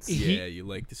He- tees. Yeah, you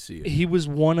like to see it. He was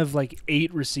one of like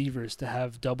 8 receivers to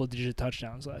have double-digit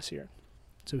touchdowns last year.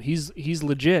 So he's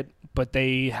legit, but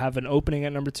they have an opening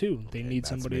at number 2. They need Matt's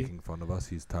somebody. making fun of us.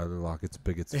 He's Tyler Lockett's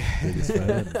biggest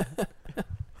fan.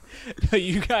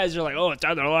 You guys are like, oh,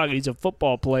 Tyler Lockett, he's a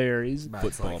football player. He's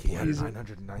Matt's Football like, he had player.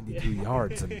 992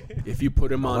 yards and If you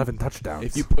put him on, 11 touchdowns.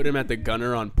 if you put him at the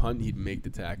gunner on punt, he'd make the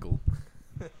tackle.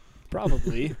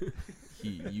 probably.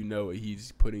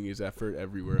 He's putting his effort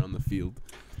everywhere on the field.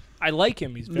 I like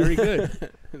him. He's very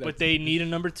good. But they need a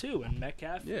number 2, and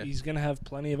Metcalf, Yeah. he's going to have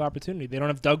plenty of opportunity. They don't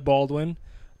have Doug Baldwin.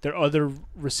 Their other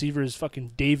receiver is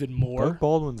fucking David Moore. Doug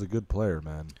Baldwin's a good player,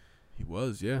 man. He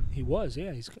was, yeah. He was,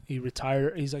 yeah. He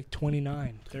retired. He's like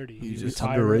 29, 30. He's He's just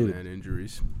retired. underrated. Man,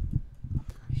 injuries.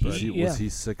 Was he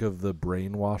sick of the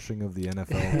brainwashing of the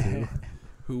NFL too?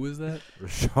 Who was that?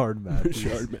 Richard Matthews.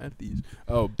 Richard Matthews.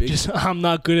 Oh, big. Just, I'm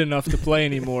not good enough to play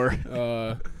anymore.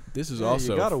 This is Yeah,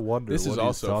 also. you gotta wonder this what is he's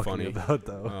also talking funny. about,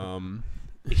 though.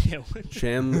 Yeah,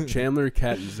 Chandler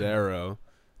Catanzaro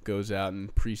goes out in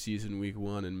preseason week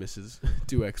 1 and misses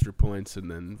 2 extra points and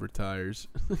then retires.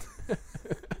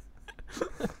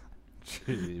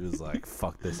 He was like,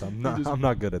 "Fuck this! I'm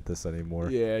not good at this anymore."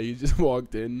 Yeah, you just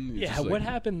walked in. yeah. Just What like,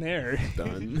 happened there?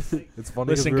 Done. It's funny.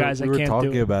 Listen, guys, I we were can't do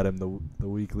talking it. about him the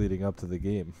week leading up to the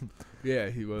game. Yeah,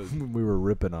 he was. We were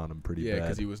ripping on him pretty Yeah, bad.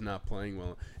 because he was not playing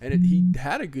well, and he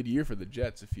had a good year for the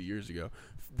Jets a few years ago.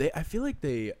 I feel like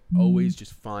they always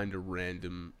just find a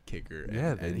random kicker.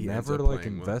 Yeah, and they he ends never up like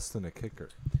playing well. invest in a kicker.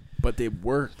 But they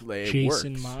work. Like, it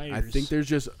Jason works. Myers. I think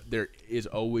there is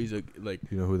always a like.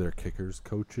 You know who their kickers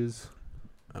coach is?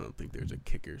 I don't think there's a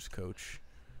kickers coach.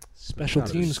 Special Not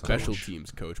a teams Special coach.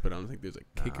 teams coach, but I don't think there's a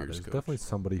Nah, kickers there's coach. definitely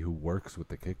somebody who works with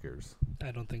the kickers.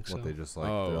 I don't think so. What they just like,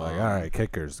 Oh, they're like, all right,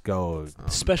 kickers, go.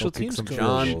 Special go kick teams some coach. field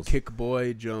John goals."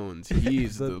 Kickboy Jones.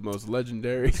 He's the most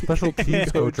legendary. Special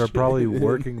teams coach are probably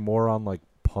working more on like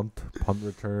punt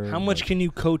return. How much like, can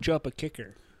you coach up a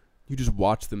kicker? You just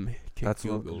watch them kick that's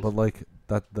field what, goals. but like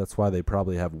that's why they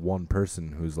probably have one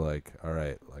person who's like, all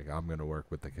right, like I'm gonna work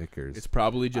with the kickers. It's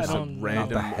probably just I a don't know. not random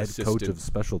the head assistant. coach of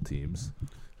special teams.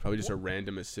 Probably just a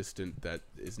random assistant that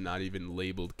is not even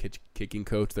labeled kicking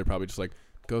coach. They're probably just like,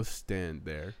 go stand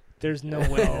there. There's no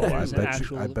way. Oh, There's an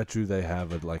actual. I bet you they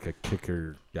have like a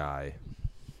kicker guy.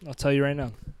 I'll tell you right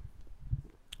now.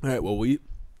 All right. Well,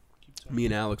 me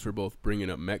and Alex were both bringing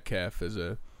up Metcalf as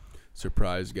a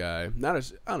surprise guy. Not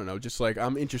as I don't know, just like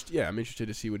I'm interested. Yeah, I'm interested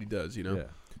to see what he does. You know. Yeah.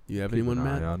 You have Keep anyone, an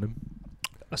eye Matt? on him.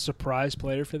 A surprise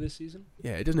player for this season?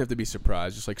 Yeah, it doesn't have to be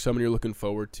surprise. Just like someone you're looking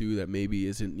forward to that maybe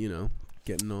isn't,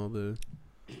 getting all the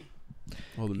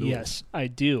noise. Yes, I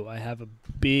do. I have a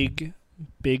big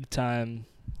time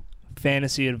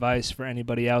fantasy advice for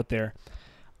anybody out there.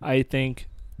 I think,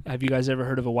 have you guys ever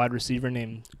heard of a wide receiver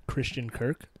named Christian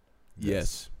Kirk?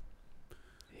 Yes.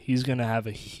 He's going to have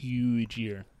a huge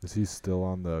year. Is he still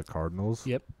on the Cardinals?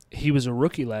 Yep. He was a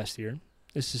rookie last year.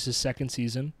 This is his second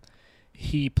season.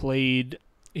 He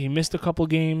missed a couple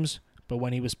games, but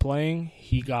when he was playing,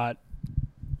 he got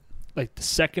like the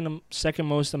second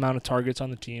most amount of targets on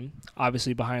the team,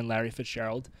 obviously behind Larry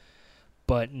Fitzgerald.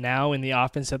 But now in the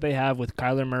offense that they have with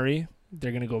Kyler Murray,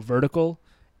 they're going to go vertical,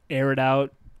 air it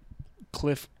out.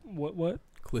 Cliff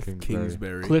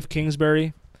Kingsbury. Cliff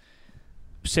Kingsbury.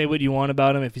 Say what you want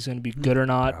about him, if he's going to be good or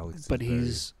not, Alex but Berry.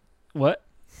 he's what?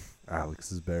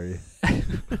 Alex's Berry.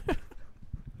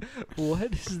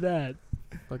 What is that?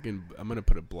 Fucking, I'm gonna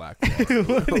put a black bar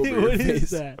what over your is face.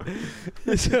 that?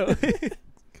 So,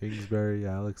 Kingsbury,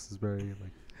 Alex's Berry.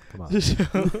 Like, come on.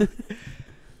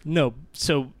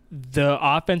 So the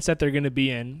offense that they're going to be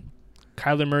in,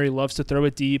 Kyler Murray loves to throw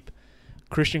it deep.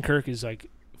 Christian Kirk is like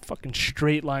fucking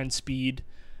straight line speed.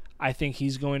 I think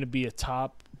he's going to be a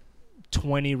top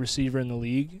 20 receiver in the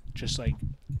league. Just like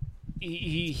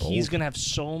he's going to have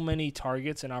so many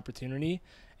targets and opportunity,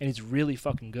 and he's really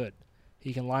fucking good.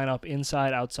 He can line up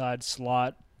inside, outside,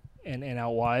 slot, and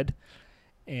out wide.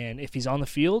 And if he's on the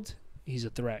field, he's a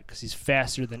threat because he's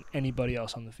faster than anybody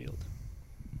else on the field.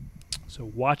 So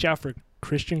watch out for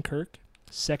Christian Kirk,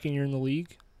 second year in the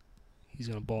league. He's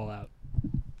going to ball out.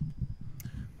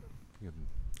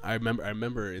 I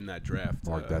remember in that draft,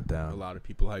 Mark that down. a lot of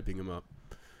people hyping him up.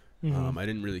 Mm-hmm. I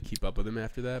didn't really keep up with him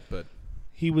after that, but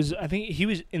I think he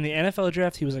was in the NFL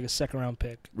draft. He was like a second round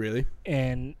pick, really,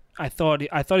 and I thought he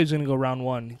was going to go round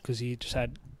one because he just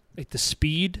had like the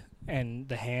speed and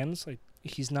the hands. Like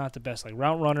he's not the best like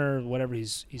route runner, whatever.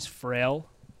 He's frail,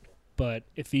 but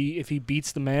if he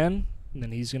beats the man,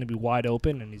 then he's going to be wide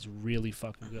open, and he's really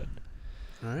fucking good.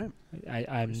 all right.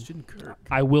 I'm Christian Kirk.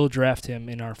 I will draft him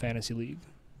in our fantasy league.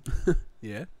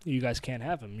 Yeah. You guys can't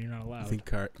have him. You're not You allowed. think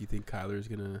Kyler's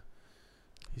gonna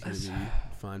be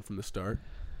fine from the start?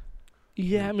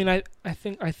 Yeah, I mean, I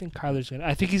think Kyler's gonna.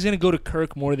 I think he's gonna go to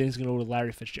Kirk more than he's gonna go to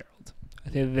Larry Fitzgerald. I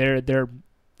think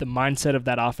the mindset of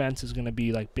that offense is gonna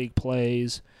be like big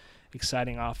plays,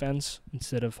 exciting offense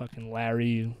instead of fucking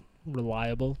Larry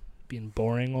reliable being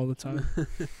boring all the time.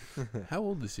 How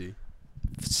old is he?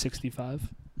 65.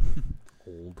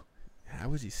 Old.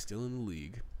 How is he still in the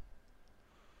league?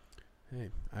 Hey,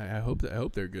 I hope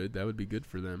they're good. That would be good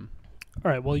for them.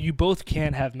 All right. Well, you both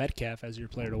can't have Metcalf as your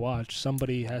player to watch.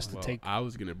 Somebody has to take. I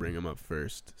was gonna bring him up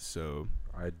first, so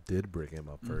I did bring him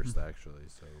up first, actually.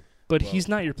 So, But he's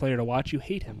not your player to watch. You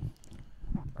hate him.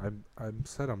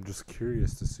 I'm just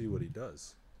curious to see what he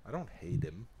does. I don't hate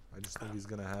him. I just think he's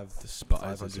gonna have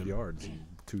Despise 500 him. yards and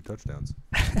 2 touchdowns.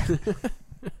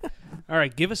 All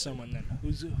right. Give us someone then.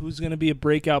 Who's gonna be a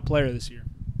breakout player this year?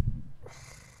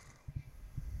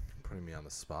 Putting me on the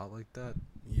spot like that.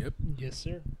 Yep. Yes,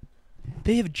 sir.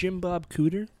 They have Jim Bob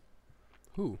Cooter,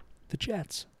 Who? the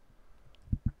Jets.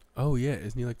 Oh yeah,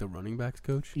 isn't he like the running backs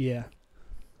coach Yeah.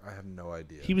 I have no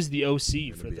idea. He was the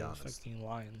OC I'm for gonna be the honest. fucking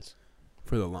Lions.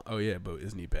 for the? Oh yeah, but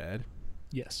isn't he bad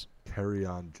Yes.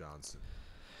 Kerryon Johnson.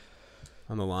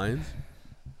 on the Lions?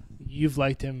 You've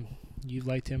liked him. You've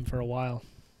liked him for a while.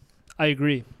 I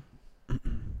agree.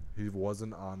 He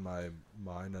wasn't on my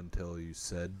mind until you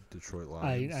said Detroit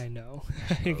Lions. I know.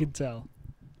 I can tell.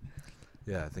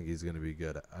 Yeah, I think he's going to be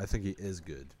good. I think he is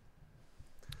good.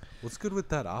 What's good with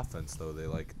that offense, though? They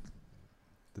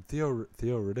the Theo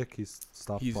Riddick. He's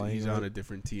stopped playing. He's on a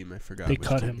different team. I forgot. They which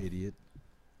cut team. him. Idiot.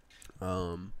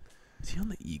 Is he on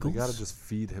the We Eagles? got to just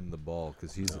feed him the ball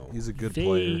because No. he's a good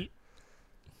player.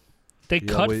 They He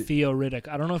cut always- Theo Riddick.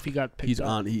 I don't know if he got picked He's up.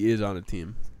 on. He is on a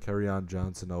team. Kerryon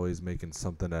Johnson always making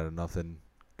something out of nothing.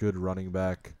 Good running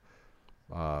back.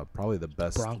 Probably the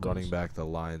best Broncos. running back the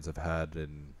Lions have had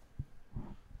in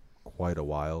quite a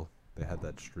while. They had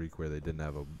that streak where they didn't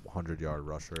have a 100-yard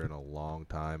rusher in a long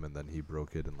time, and then he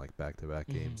broke it in like back-to-back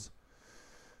Mhm. games.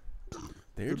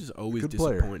 They're Good- just always good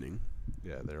player. disappointing.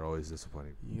 Yeah, they're always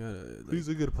disappointing. You gotta. He's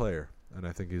a good player, and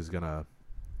I think he's gonna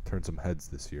turn some heads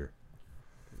this year.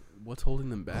 What's holding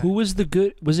them back? Who was the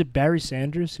good? Was it Barry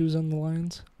Sanders who was on the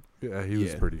Lions? Yeah, he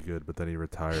was Yeah. pretty good, but then he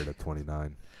retired at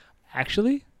 29.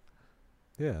 Actually,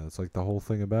 Yeah, that's like the whole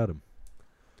thing about him.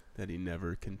 That he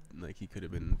never can. Like he could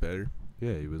have been better.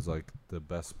 Yeah, he was like the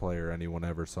best player anyone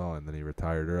ever saw, and then he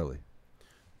retired early.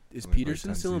 Is Only played Peterson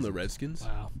 10 still in the seasons. Redskins?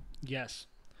 wow. Yes,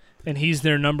 and he's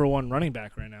their number one running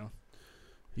back right now.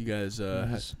 You guys,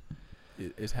 He's-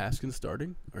 is Haskins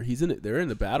starting? Or he's in it? They're in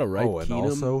the battle, right? Oh, and Keenum,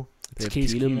 also they have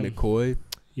Case Keenum, Keenum. McCoy.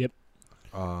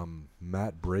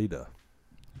 Matt Breida.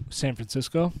 San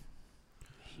Francisco.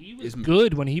 He was Is-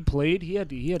 good when he played. He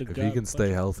had a If good. he can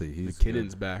stay healthy, he's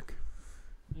McKinnon's back.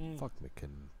 Mm. Fuck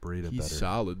McKinnon. Breida He's better.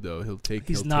 solid though. He's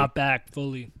he'll not take- back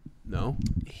fully. No,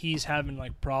 He's having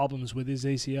like problems with his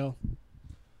ACL.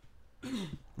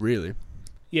 really.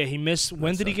 Yeah, he missed.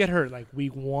 When did he sucks. get hurt? Like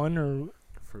week 1 or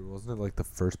Wasn't it like the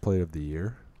first play of the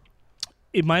year?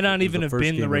 it might It not was even the have first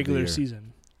been game the of the regular year.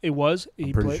 season. It was. I'm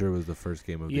He pretty played. sure it was the first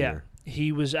game of the Yeah, year.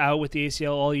 he was out with the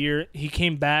ACL all year. He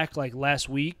came back like last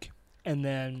week, and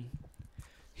then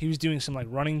he was doing some like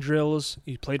running drills.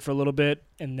 He played for a little bit,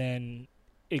 and then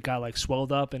it got like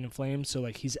swelled up and inflamed. So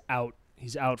like he's out.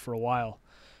 He's out for a while,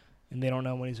 and they don't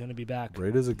know when he's going to be back.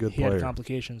 Breida's a good He player, had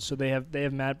complications. So they have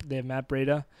Matt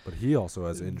Breida. but he also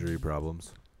has injury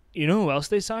problems. You know who else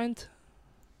they signed?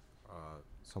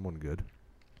 Someone good.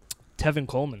 Tevin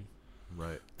Coleman.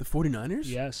 Right. The 49ers?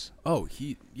 Yes, Oh,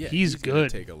 He's gonna good.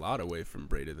 take a lot away from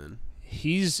Breda then.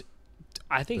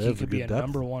 I think They he have could a be good a depth.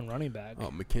 number one running back. Oh,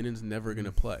 McKinnon's never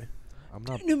gonna play. I'm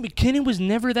not. No, McKinnon was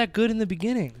never that good in the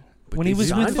beginning. But When they he was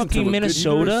signed with him to fucking a good-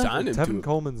 Minnesota? signed him to Tevin a-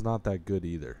 Coleman's not that good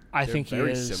either. I they're think he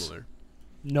very is. similar.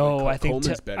 No, Like, I think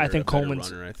Coleman's Te- better. I a think better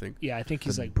Coleman's. runner. I think Yeah, I think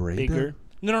he's Than like Breida? bigger.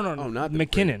 No, Oh, not the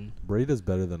McKinnon. Breida's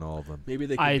better than all of them. maybe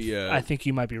they could be. I think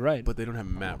you might be right. but they don't have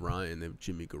Matt Ryan. They have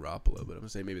Jimmy Garoppolo. But I'm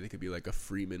saying maybe they could be like a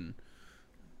Freeman.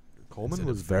 Coleman instead of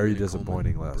was very Freeman and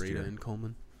disappointing Coleman, last Breda year. and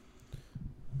Coleman.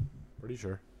 Pretty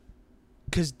sure.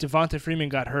 Because Devonta Freeman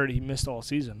got hurt, he missed all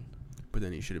season, But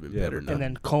then he should have been Yeah, better. but Not, and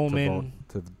then Coleman,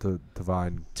 Tevin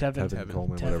Tevin.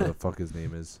 Coleman, Tevin. whatever the fuck his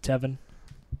name is. Tevin.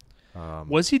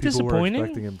 Was he people disappointing? Were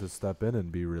expecting him to step in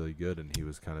and be really good, and he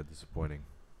was kind of disappointing.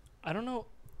 I don't know.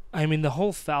 I mean, the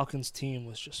whole Falcons team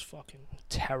was just fucking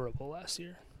terrible last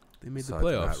year. they made the Besides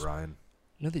playoffs. Matt Ryan.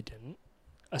 No, they didn't.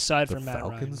 Aside The from Matt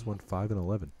Falcons Ryan. went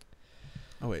 5-11.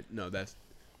 Oh wait, no, that's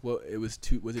well. It was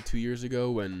 2. Was it 2 years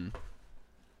ago when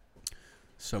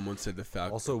Someone said the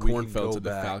Falcons. Also, we can Cornfeld go said the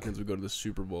back. Falcons would go to the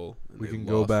Super Bowl. And We they can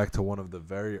go lost. back to one of the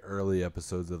very early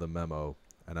episodes of the Memo,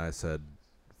 and I said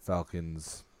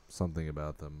Falcons something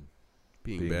about them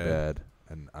being being bad. bad,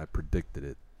 and I predicted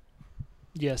it.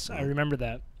 Yes, I remember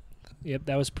that. Yep,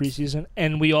 that was preseason.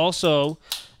 And we also,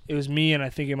 it was me and I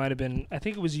think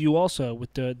it was you also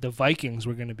with the Vikings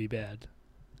were going to be bad.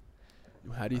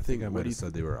 How do you I think? I What might do you have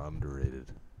said they were underrated.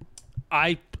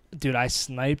 I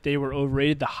sniped. They were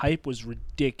overrated. The hype was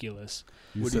ridiculous.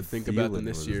 You What do you said think about them Thielen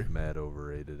this was year? Mad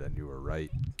overrated, and you were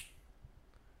right.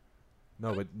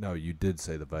 No, you did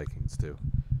say the Vikings too.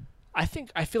 I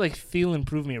feel like Thielen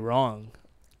proved me wrong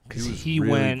because was he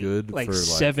really went good like for,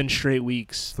 7 straight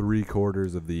weeks. 3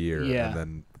 quarters of the year, Yeah. and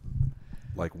then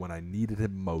like when I needed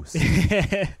him most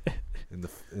in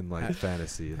like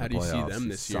fantasy. In How the do you see playoffs, them he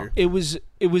this year? sucked.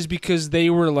 It was because they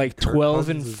were like Kirk 12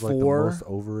 Cousins and is, like, the 4. most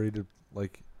overrated.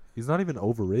 Like he's not even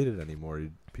overrated anymore.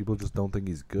 People just don't think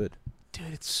he's good.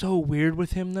 Dude, it's so weird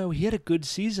with him though. He had a good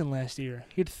season last year.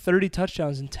 He had 30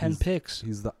 touchdowns and 10 picks.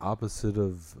 He's the opposite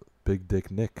of Big Dick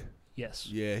Nick. Yes.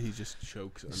 Yeah, he just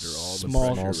chokes under all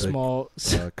Small, the pressure. small,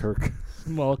 Kirk.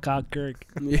 small cock Kirk.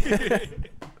 Yeah.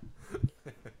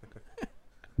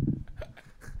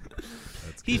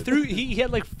 That's He good. threw. He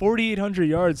had like 4,800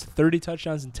 yards, 30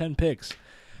 touchdowns, and 10 picks.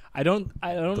 I don't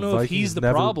The know if he's Vikings the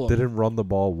never problem. Didn't run the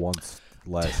ball once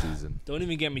last season. Don't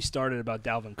even get me started about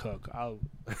Dalvin Cook. I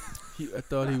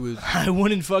thought he was. I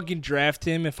wouldn't fucking draft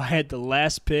him if I had the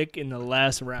last pick in the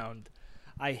last round.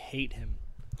 I hate him,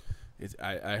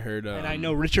 I heard. and I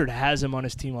know Richard has him on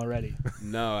his team already.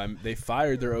 No, they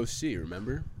fired their OC.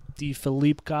 Remember? D.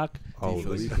 Philippe Cock. Oh,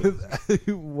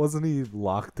 Philippe. wasn't he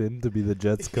locked in to be the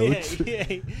Jets coach?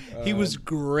 Yeah. He was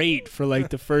great for like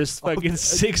the first fucking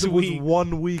 6 It was weeks.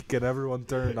 1 week and everyone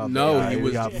turned on. No, the guy. he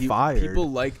was. got fired. People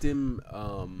liked him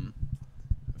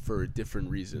for a different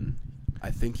reason. I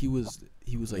think he was.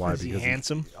 He was like. Why? Is he Because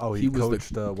handsome? he he was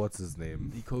coached. What's his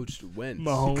name? He coached Wentz.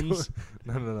 Mahomes.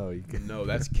 No. No,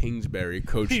 that's Kingsbury.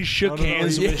 Coached He shook No,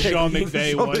 hands yeah, with Sean he-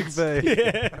 McVay Sean once.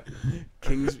 McVay.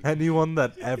 Kings. Anyone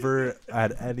that ever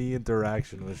had any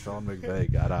interaction with Sean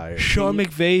McVay got hired. Sean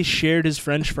McVay shared his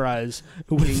French fries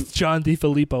with John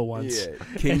DiFilippo once. Yeah,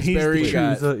 And Kingsbury he's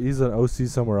got. He's an OC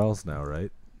somewhere else now,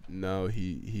 right? No,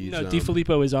 he's. No,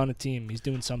 DiFilippo is on a team. He's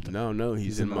doing something. No,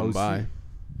 he's in an OC. Mumbai.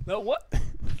 No, what?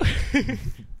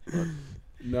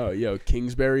 No,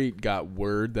 Kingsbury got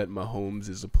word that Mahomes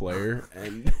is a player,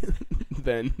 and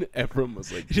then everyone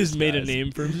was like, He just "This made a guy's-"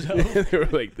 name for himself. They were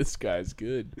like, "This guy's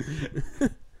good."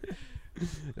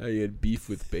 He had beef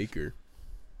with Baker.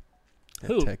 At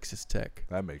Who? Texas Tech.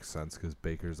 That makes sense because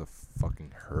Baker's a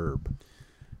fucking herb.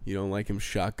 You don't like him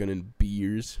shotgunning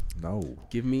beers? No.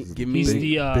 Give me He's big,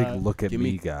 the, big look at give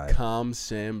me me guy. calm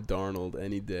Sam Darnold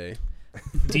any day.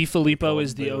 DiFilippo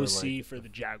is the They were OC like- for the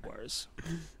Jaguars.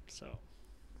 So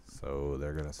So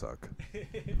they're gonna suck.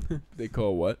 They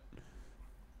call what?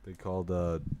 They called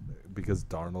because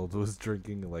Darnold was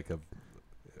drinking like a.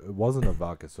 It wasn't a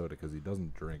vodka soda because he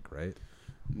doesn't drink, right?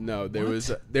 No, there What?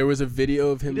 was a video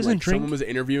of him. doesn't Like someone drink? was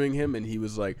interviewing him, and he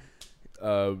was like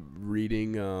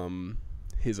reading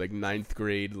his like 9th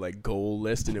grade like goal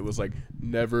list, and it was like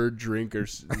never drink or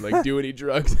like do any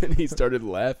drugs, and he started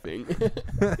laughing.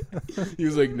 He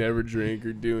was like never drink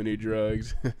or do any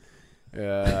drugs.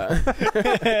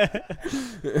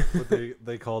 But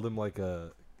they called him like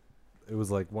a. It was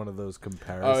like one of those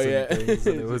comparison yeah. things,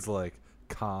 and it was like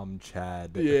calm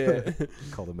Chad. Yeah.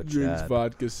 Called him a Drinks Chad.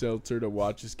 vodka seltzer to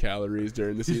watch his calories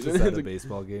during the He's season. just at It's a like-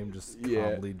 baseball game, just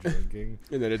Yeah. calmly drinking.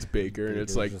 and then it's Baker, and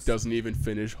it's Baker like just- doesn't even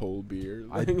finish whole beer.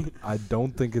 I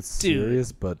don't think it's Dude.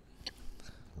 serious, but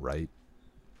right.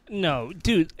 no,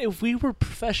 dude. If we were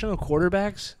professional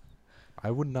quarterbacks,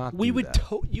 I would not. we do would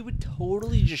that. you would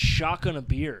totally just shotgun a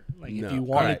beer, like No. if you All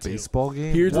wanted right, to. baseball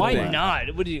game. Here's the Why thing.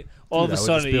 not? What do you? All Dude, of a I would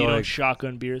sudden just be you don't like-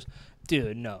 shotgun beers,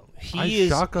 dude. No, I he is.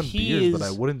 shotgun he beers, but is-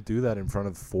 I wouldn't do that in front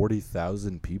of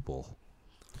 40,000 people.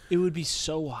 It would be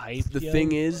so hyped. The yo.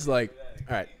 thing is, like,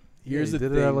 all right, here's he the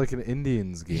did thing. it at like an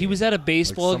Indians game. He was at a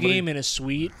baseball somebody- game in a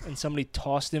suite, and somebody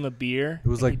tossed him a beer. It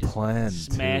was and he like just planned.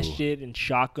 smashed too. it and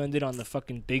shotgunned it on the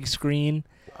fucking big screen.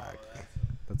 Whack.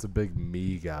 That's a big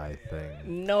me guy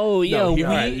thing. No, yo, he- we,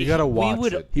 alright, You gotta watch we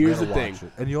would, it. Here's You the gotta watch thing.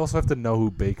 it. And you also have to know who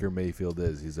Baker Mayfield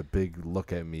is. He's a big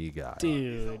look at me guy.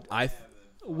 dude. I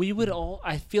We would all.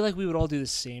 I feel like we would all do the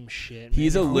same shit.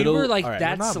 He's man. a If little- We were like alright,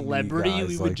 that we're not me celebrity. guys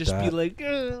We would like just be that. like,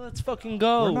 let's fucking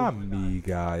go. We're not me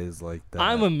guys like that.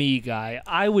 I'm a me guy.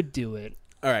 I would do it.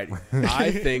 all right. I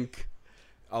think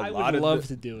I lot would of love the,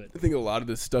 to do it. I think a lot of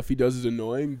the stuff he does is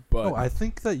annoying, but Oh, I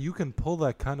think that you can pull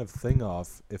that kind of thing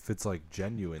off if it's like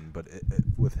genuine. But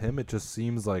with him, it just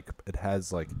seems like it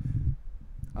has like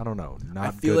I don't know. Not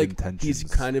I feel good like intentions.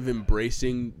 he's kind of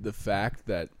embracing the fact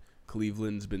that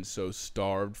Cleveland's been so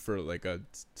starved for like a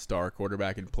star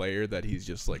quarterback and player that he's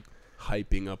just like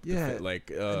hyping up. Yeah,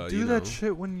 do that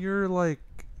shit when you're like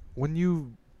when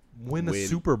you win a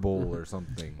Super Bowl or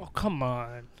something. Oh, come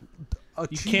on. You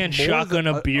Achieve can't more shotgun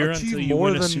than- a beer achieve until you more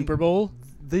win a than- Super Bowl.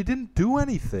 They didn't do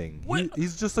anything.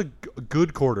 He's just a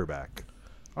good quarterback.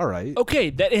 All right. Okay,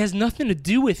 that has nothing to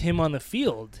do with him on the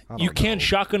field. I You don't can't know.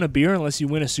 shotgun a beer unless you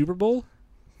win a Super Bowl.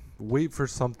 Wait for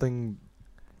something.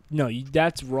 No,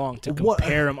 that's wrong to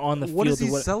compare him on the field. What is he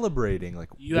to what celebrating? Like,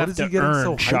 you what have is to he getting earn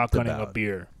so hyped shotgunning about? a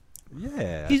beer.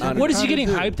 Yeah. What is he getting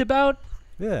do? hyped about?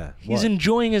 Yeah. He's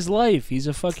enjoying his life. He's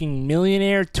a fucking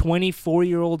millionaire,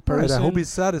 24-year-old Right, person. I hope he's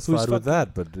satisfied with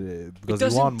that, but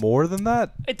does he want more than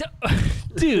that?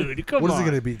 Dude, come on. What is he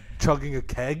going to be chugging a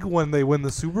keg when they win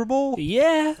the Super Bowl?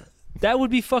 Yeah, that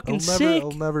would be fucking sick.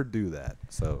 He'll never do that.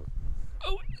 So,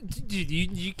 Dude,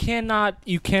 you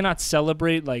cannot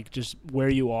celebrate like just where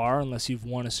you are unless you've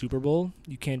won a Super Bowl.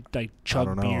 You can't like chug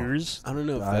don't know. beers. I don't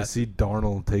know if I see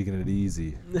Darnold taking it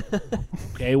easy.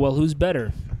 Okay, well, who's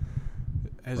better?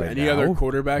 has Right any now? other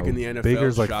quarterback in the NFL.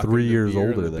 Baker's like shotgunned 3 a years beer on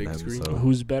older the than big him, screen? so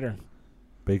Who's better?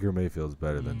 Baker Mayfield's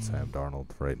better than Sam Darnold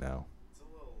right now.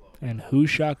 And who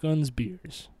shotguns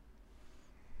beers?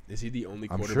 Is he the only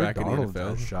I'm sure quarterback in Darnold the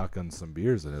NFL? has shotgunned some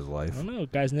beers in his I life. don't know.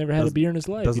 Guy's never had a Doesn't- beer in his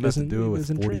life. Doesn't He have to do it he with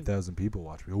doesn't drink. 40,000 people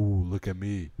watching. Ooh, look at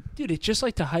me. Dude, it's just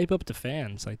like to hype up the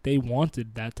fans. Like they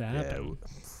wanted that to happen. Yeah,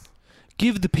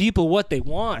 Give the people what they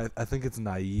want. I think it's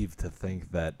naive to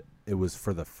think that it was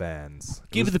for the fans.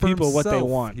 It Give was the for people what they himself.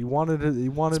 want. He wanted it. He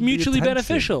wanted. It's the mutually attention.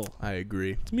 beneficial. I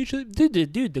agree. It's mutually,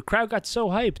 dude. The crowd got so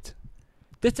hyped.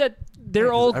 They're 'cause they're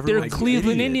everyone's Cleveland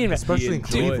an idiot, Indian, especially in Dude,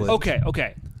 Cleveland.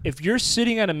 Okay. If you're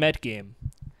sitting at a Met game,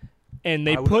 and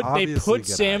they I would put obviously get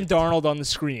Sam hyped. Darnold on the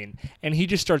screen, and he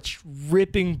just starts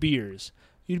ripping beers,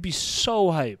 you'd be so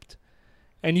hyped,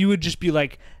 and you would just be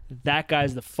like, "That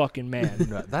guy's the fucking man."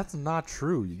 No, that's not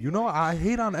true. You know, I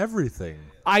hate on everything.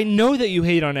 I know that you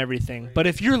hate on everything, but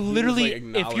if you're literally,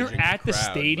 like, if you're acknowledging at the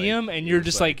crowd, stadium like, and he you're was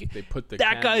just like, like, they put the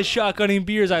 "That guy's camera shotgunning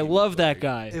beers," I He was love that like-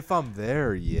 guy. If I'm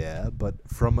there, yeah, but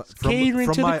from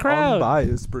catering to the my crowd.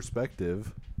 unbiased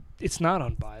perspective, It's not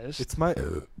unbiased. it's my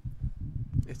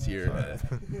It's your it's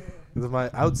my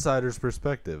outsider's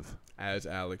perspective. as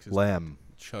Alex is Lamb,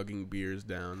 chugging beers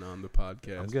down on the I'm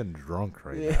podcast. getting drunk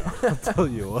right now. I'll tell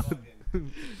you what.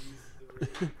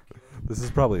 This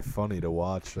is probably funny to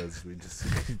watch as we just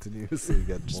continuously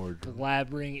get more drunk.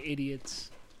 Blabbering idiots.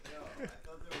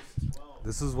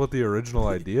 This is what the original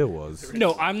idea was.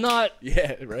 No, I'm not.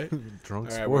 Yeah, right. Drunk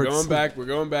All right, sports. we're going back. We're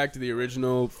going back to the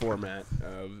original format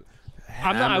of.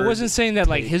 I hammered wasn't saying that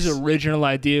like his takes. original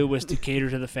idea was to cater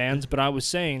to the fans, but I was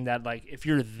saying that like if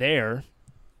you're there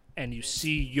and you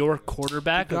see your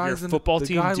quarterback of your football the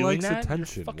team guy doing likes that,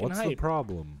 attention. you're fucking What's the hype.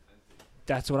 problem?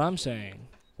 That's what I'm saying.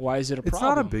 Why is it a It's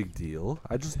problem? not a big deal.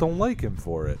 I just don't like him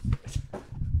for it.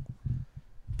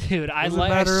 Dude, I Doesn't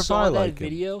matter if saw I that like him.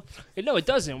 video. No, it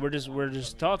doesn't. We're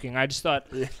just talking. I just thought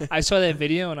I saw that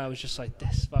video and I was just like,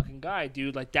 this fucking guy,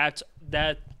 dude. Like that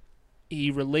he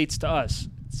relates to us.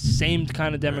 Same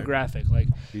kind of demographic. Like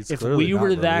He's if clearly we not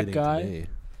were that relating to guy, me.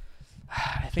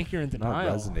 I think you're in denial.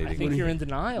 I resonating. think When you're in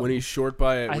denial. When he's short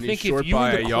by, I when think he's if short you were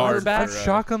by the a yard, quarterback- for,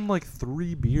 I've shotgunned like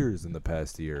 3 beers in the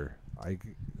past year.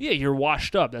 Yeah, you're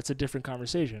washed up. That's a different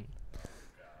conversation.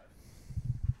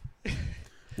 when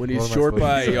What he's am I short supposed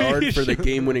by to a say? yard for the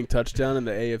game-winning touchdown in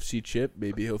the AFC chip,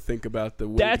 maybe he'll think about the.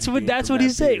 weight That's he what gained that's from what that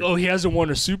he's saying. beer. Oh, he hasn't won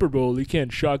a Super Bowl. He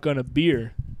can't shotgun a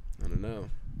beer. I don't know.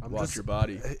 I'm Watch just- your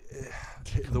body.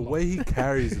 The way he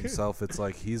carries himself, it's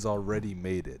like he's already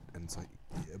made it. And it's like,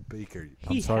 yeah, Baker,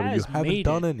 I'm He sorry, you has haven't made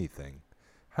done it. anything.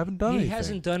 Haven't done He anything.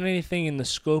 hasn't done anything in the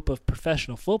scope of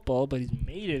professional football, but he's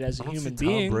made it as a I don't human see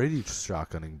being. Tom Brady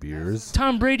shotgunning beers.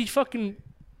 Tom Brady fucking.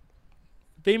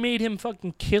 They made him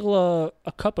fucking kill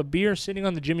a cup of beer sitting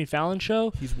on the Jimmy Fallon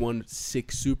show. He's won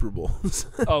 6 Super Bowls.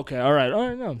 Okay, all right,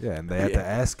 no. Yeah, and they had to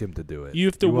ask him to do it. You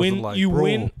have to He wasn't win- Like, you bro,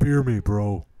 win- Beer me,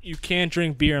 bro. You can't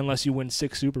drink beer unless you win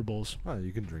 6 Super Bowls. Oh,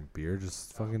 you can drink beer.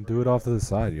 Just fucking do it off to the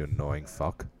side, you annoying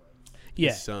fuck. Yeah,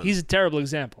 His son. he's a terrible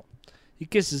example. He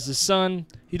kisses his son.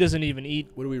 He doesn't even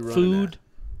eat What are we running food.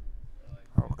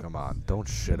 Oh, come on. Don't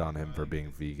shit on him for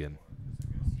being vegan.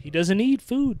 He doesn't eat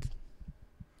food.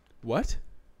 What?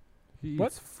 He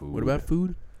What? eats food. What about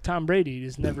food? Tom Brady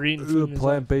has never eaten food A in his life.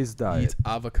 plant-based He diet. eats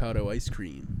avocado ice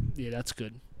cream. Yeah, that's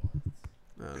good.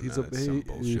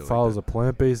 He follows a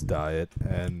plant-based diet,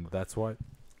 and that's why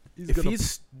he's If gonna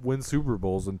he's- win Super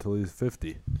Bowls until he's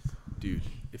 50. Dude,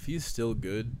 if he's still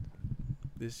good,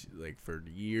 this like for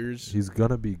years. He's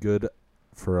gonna be good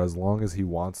for as long as he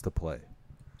wants to play.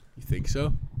 You think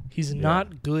so? He's Yeah.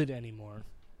 not good anymore.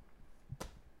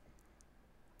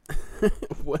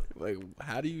 What? Like,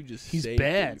 how do you just He's say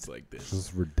bad. things like It's this?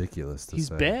 just ridiculous to He's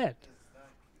say. bad.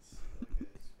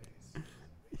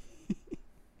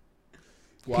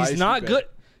 Why is He's he not bad? good.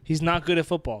 He's not good at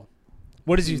football.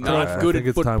 What does he He's throw? not I good think at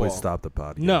it's time we football. stop the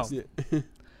podcast. No. Yeah.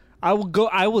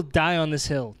 I will die on this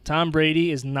hill. Tom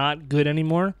Brady is not good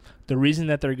anymore. The reason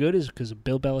that they're good is because of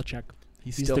Bill Belichick. He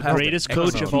He's still the has to greatest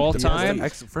execute coach of the all plays. time.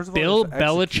 First of all, Bill he has to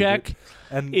execute Belichick it.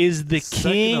 And is the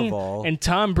second king, of all, and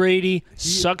Tom Brady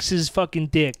sucks his fucking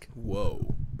dick.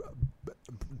 Whoa.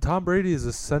 Tom Brady is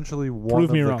essentially one Prove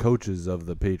of me the wrong. coaches of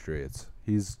the Patriots.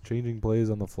 He's changing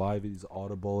plays on the fly. He's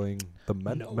audibling.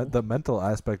 No. The mental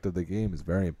aspect of the game is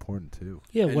very important too.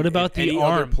 Yeah, And what about if the any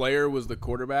other arm? player was the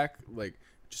quarterback, like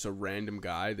just a random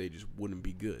guy, they just wouldn't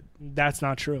be good. That's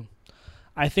not true.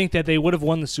 I think that they would have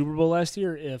won the Super Bowl last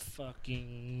year if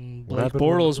fucking Blake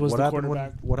Bortles was the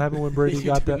quarterback. What happened when Brady You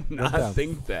got did that? Went not down?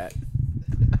 think that.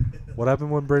 What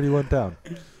happened when Brady went down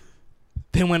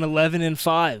They went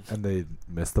 11-5. and they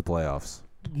missed the playoffs?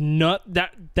 Not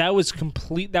that was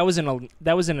complete. That was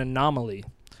an anomaly.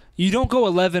 You don't go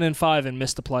 11-5 and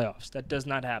miss the playoffs. That does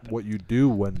not happen. What you do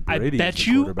when I Brady bet is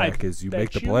the you- quarterback I is you bet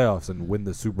make the you- playoffs and win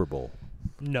the Super Bowl.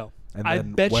 No. And I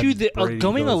then bet when you that Brady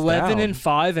going goes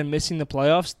 11-5 and missing the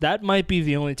playoffs, that might be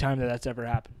the only time that that's ever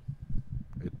happened.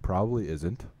 down, it probably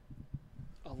isn't.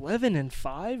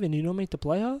 11-5 and you don't make the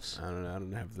playoffs? I don't know. I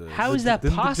don't have the How is that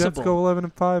Didn't the Jets possible? go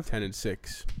 11-5?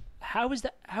 10-6. How is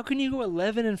that? How can you go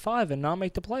 11-5 and not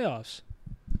make the playoffs?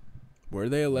 Were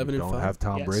they 11 You and don't 5? have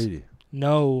Tom Yes. Brady.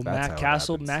 No, That's how Matt it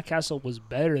Castle. happens. Matt Castle was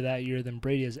better that year than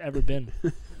Brady has ever been.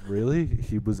 Really?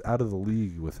 He was out of the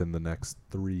league within the next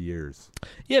 3 years.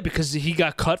 Yeah, because he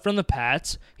got cut from the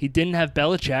Pats. He didn't have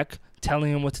Belichick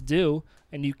telling him what to do,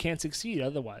 and you can't succeed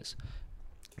otherwise.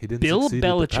 He didn't Bill succeed with the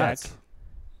Belichick. Pats.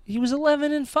 He was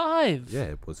 11-5.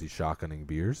 Yeah, was he shotgunning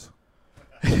beers?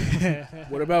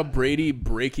 What about Brady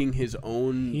breaking his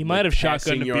own He might have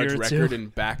passing shotgunned a yards beer, record too. in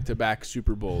back-to-back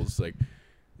Super Bowls? Like,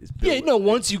 is Bill Yeah, no,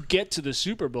 once you get to the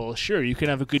Super Bowl, sure, you can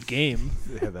have a good game.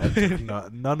 Yeah, that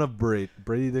none of Brady.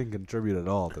 Brady didn't contribute at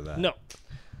all to that. No.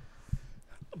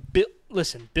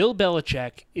 Listen, Bill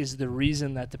Belichick is the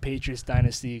reason that the Patriots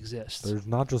dynasty exists. There's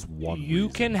not just one. You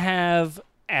reason. can have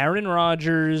Aaron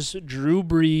Rodgers, Drew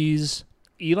Brees,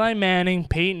 Eli Manning,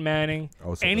 Peyton Manning,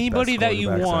 Oh, so the anybody best that you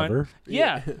quarterbacks want. ever?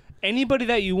 Yeah, anybody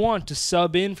that you want to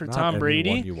sub in for Not Tom anyone Brady,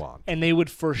 you want. and they would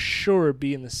for sure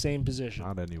be in the same position.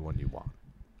 Not anyone you want.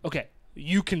 Okay,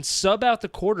 you can sub out the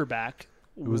quarterback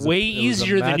was way it was a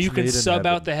easier than you match can made in sub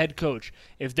out heaven. the head coach.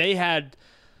 If they had,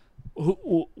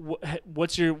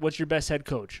 what's your best head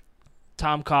coach?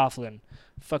 Tom Coughlin,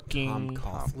 fucking. Tom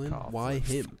Coughlin? Coughlin. Why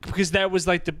him? Because that was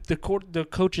like the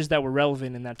coaches that were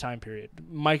relevant in that time period.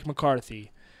 Mike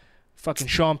McCarthy, fucking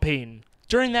Sean Payton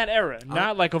during that era,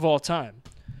 not like of all time.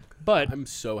 But I'm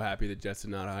so happy the Jets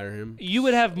did not hire him. you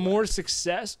would have more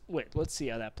success. Wait, let's see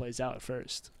how that plays out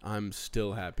first. I'm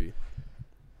still happy.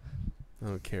 I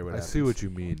don't care what I happens. see what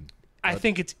you mean. I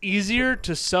think it's easier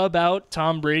to sub out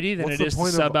Tom Brady than What's it the is to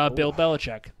point sub of- out Bill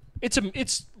Belichick. It's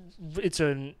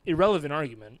an irrelevant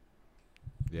argument.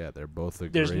 Yeah, they're both the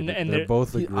There's greatest. n- and They're they're-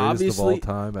 both the He greatest of all obviously-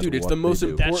 time. at Dude, it's what the they most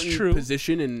do. That's important true.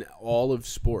 position in all of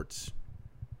sports.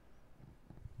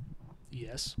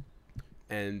 Yes.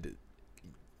 And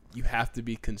you have to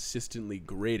be consistently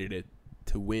great at it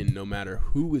to win no matter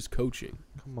who is coaching.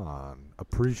 Come on,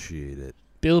 appreciate it.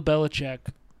 Bill Belichick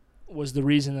was the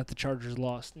reason that the Chargers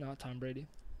lost, not Tom Brady.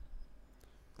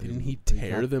 Didn't he They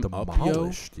tear got them up, yo?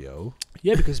 demolished, yo?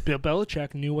 Yeah, because Bill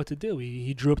Belichick knew what to do.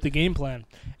 He drew up the game plan.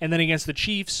 And then against the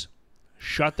Chiefs,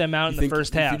 shut them out in the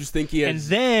first You half. just think he And has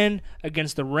then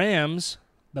against the Rams,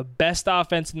 the best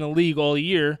offense in the league all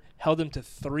year, held them to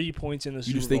 3 points in the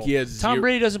Super just think Bowl. he has Tom zero-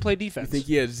 Brady doesn't play You defense. think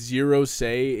he has zero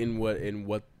say in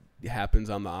what happens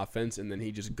on the offense, and then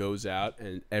he just goes out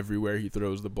and everywhere he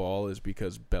throws the ball is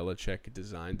because Belichick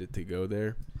designed it to go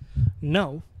there?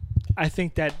 No. I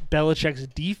think that Belichick's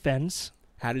defense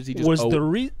How does he just? was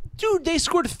Dude, they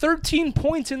scored 13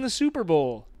 points in the Super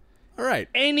Bowl. All right,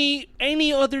 Any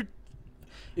other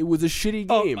it was a shitty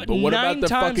Oh, game, but what 9 about the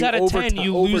times fucking out of 10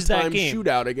 you lose that overtime game.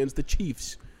 shootout against the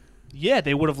Chiefs? Yeah,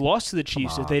 they would have lost to the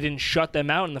Chiefs if on. they didn't shut them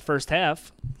out in the first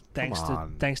half. Thanks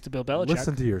on. to Bill Belichick.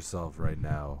 Listen to yourself right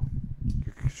now.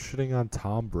 You're shitting on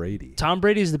Tom Brady. Tom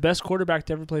Brady is the best quarterback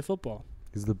to ever play football.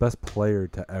 He's the best player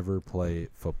to ever play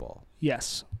football.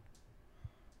 Yes.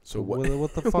 So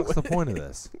What the fuck's the point of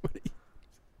this?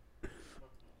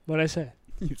 What'd I say?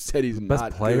 You said he's best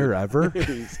not player good. ever.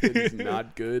 You said he's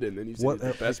not good, and then you said he's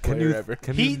the best can player you, ever.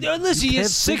 Can He you, listen. you He has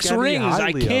can't 6 think any rings. I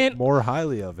highly can't. more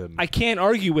highly of him. I can't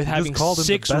argue with You having just called him the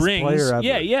 6 best rings. player ever.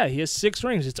 Yeah, he has 6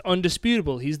 rings. It's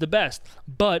undisputable. He's the best,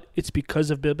 but it's because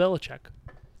of Bill Belichick.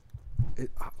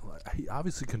 He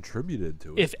obviously contributed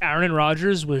to it. If Aaron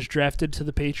Rodgers was drafted to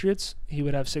the Patriots, he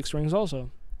would have 6 rings also.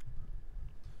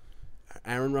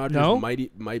 Aaron Rodgers No?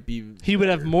 might be. He would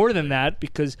have better. more than that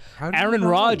because How do you Aaron know?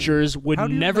 Rodgers would How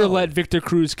do you never know? let Victor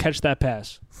Cruz catch that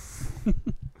pass.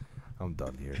 I'm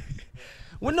done here.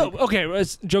 Well, no, okay.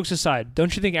 Jokes aside,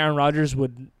 don't you think Aaron Rodgers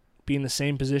would be in the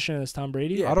same position as Tom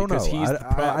Brady? Yeah, I don't because know. he's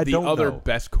I the don't other know.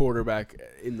 best quarterback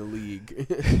in the league.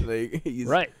 Like, he's,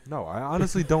 Right. No, I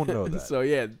honestly don't know that. So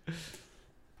yeah,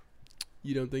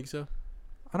 you don't think so?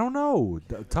 I don't know.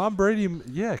 Tom Brady,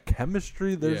 yeah,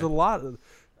 chemistry. There's Yeah. a lot.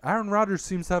 Aaron Rodgers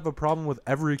seems to have a problem with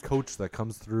every coach that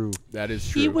comes through. That is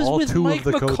true. He was All with 2 of Mike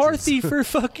the McCarthy coaches. for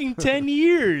fucking 10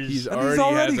 years. He's And he's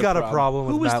already has got a problem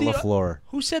Who with was Matt the- LaFleur.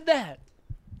 Who said that?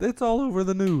 It's all over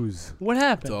the news. What It's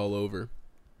happened? all over.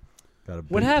 Got a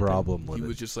big What happened? problem with He it.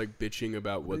 was just like bitching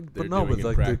about what they're But no, doing but in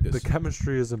like practice. the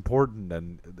chemistry is important,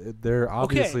 and they're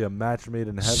obviously a match made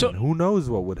in heaven. So- Who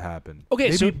knows what would happen? Okay,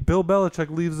 Maybe so- Bill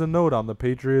Belichick leaves a note on the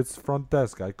Patriots front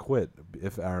desk. I quit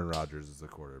if Aaron Rodgers is the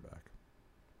quarterback.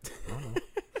 I don't know.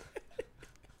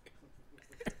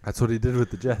 That's what he did with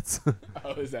the Jets.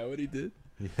 Oh, is that what he did?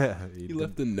 Yeah, He did.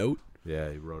 left a note.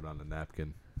 Yeah, he wrote on a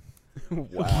napkin.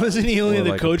 Wow. Wasn't he only Or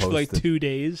the like a coach for like Post-it. 2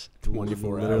 days?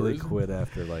 24 Literally hours. quit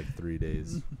after like 3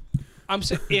 days. I'm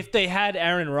saying if they had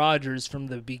Aaron Rodgers from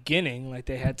the beginning, like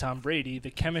they had Tom Brady,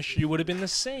 the chemistry would have been the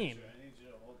same.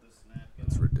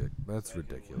 That's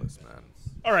ridiculous, man.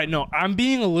 All right, no, I'm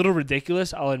being a little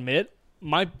ridiculous. I'll admit.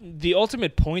 The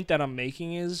ultimate point that I'm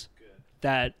making is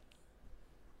that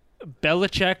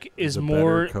Belichick is He's a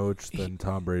more. better coach than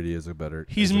Tom Brady is a better.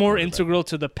 He's is a more quarterback. integral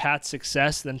to the Pats'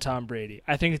 success than Tom Brady.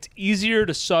 I think it's easier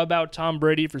to sub out Tom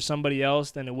Brady for somebody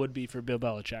else than it would be for Bill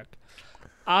Belichick.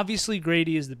 Obviously,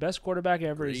 Grady is the best quarterback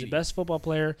ever. He's the Grady. best football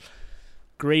player.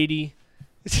 Grady,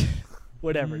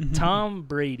 whatever. Tom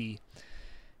Brady,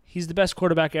 he's the best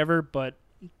quarterback ever, but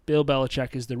Bill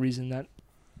Belichick is the reason that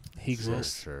he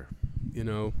exists. Sure. You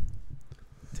know,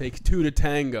 takes 2 to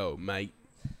tango, mate.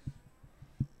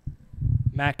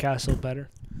 Matt Castle better.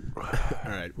 All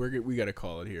right, we got to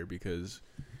call it here because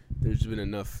there's been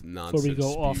enough nonsense. Before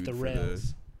we go off spewed the for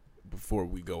rails. Before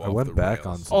we go I off went the back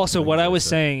rails. on some Also, what things I was said.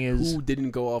 saying is, Who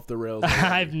didn't go off the rails?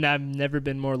 I've already? never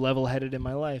been more level-headed in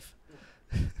my life.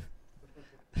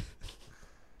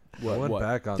 I went What?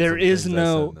 back on There some is things no-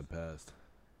 I said in the past.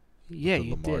 Yeah, The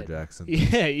you Lamar did. Jackson.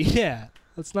 Yeah.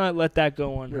 Let's not let that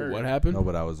go Wait, unheard. what happened? No,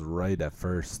 but I was right at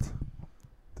first.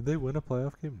 Did they win a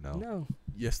playoff game? No. No,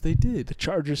 Yes, they did. the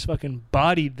Chargers fucking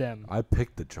bodied them. I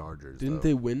picked the Chargers. Didn't though.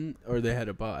 they win or they had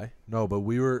a bye? No, but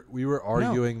we were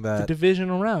arguing The that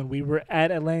divisional round. We were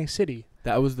at Atlantic City.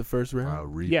 That was the first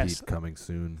round. repeat Yes. coming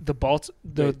soon. The Wait, so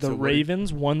what did-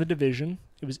 Ravens won the division.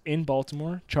 It was in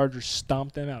Baltimore. Chargers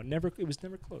stomped them out. It was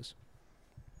never close.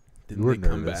 Didn't You were they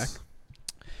come back? nervous.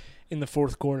 In the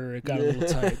fourth quarter, it got a little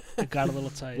tight. It got a little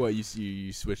tight. What,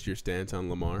 you switched your stance on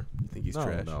Lamar? You think he's no,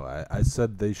 trash? no. I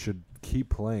said they should keep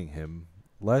playing him.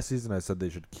 Last season, I said they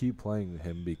should keep playing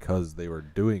him because they were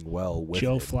doing well with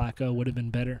Joe him. Flacco would have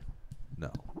been better.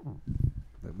 No,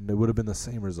 it would have been the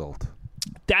same result.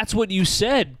 That's what you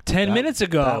said 10 That- minutes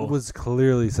ago. That was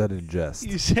clearly said in jest.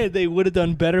 You said they would have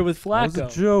done better with That was a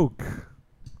Flacco. joke.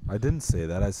 I didn't say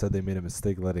that. I said they made a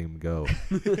mistake letting him go.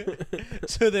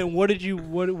 So then, what did you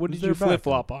Who's their flip backup?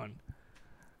 flop on?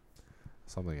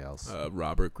 Something else.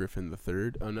 Robert Griffin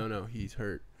III. Oh no, he's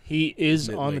hurt. He is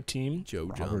Isn't it on the like team. Joe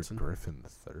Robert Johnson, Griffin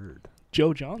III.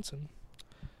 Joe Johnson.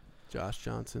 Josh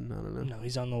Johnson. I don't know. No,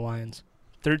 he's on the Lions.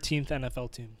 13th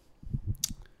NFL team.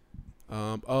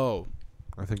 Oh,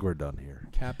 I think we're done here.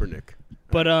 Kaepernick.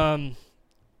 But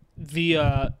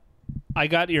I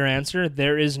got your answer.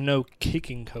 There is no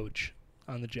kicking coach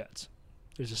on the Jets.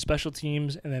 There's a special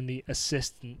teams and then the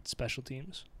assistant special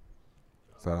teams.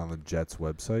 Is that on the Jets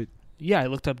website? Yeah, I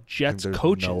looked up I think Jets there's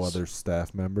coaches. No other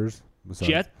staff members. besides-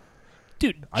 Jet,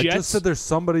 dude. I Jets, just said there's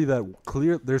somebody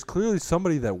there's clearly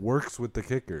somebody that works with the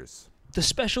kickers. the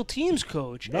special teams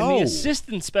coach and No. the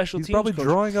assistant special He's teams probably coach.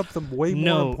 drawing up the way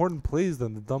No. more important plays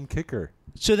than the dumb kicker.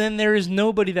 So then there is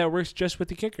nobody that works just with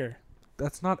the kicker.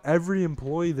 That's not every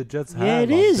employee the Jets have. Yeah,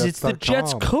 it on is. It's the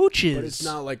Jets Jets.com. coaches. But it's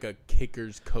not like a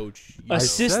kicker's coach. You I know.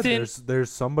 Assist- said Assistant-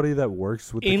 there's somebody that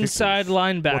works with the Inside kickers.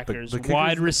 linebackers, the kickers-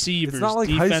 wide receivers, It's not like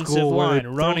high defensive school where line, they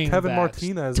throw running Kevin backs,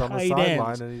 Martinez on the tight sideline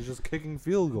ends. and he's just kicking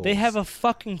field goals. They have a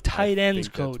fucking I tight ends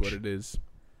think coach. That's what it is.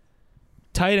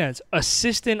 Tight ends,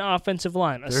 assistant offensive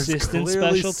line, There's assistant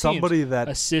clearly special somebody teams, that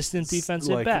assistant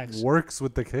defensive like, backs. works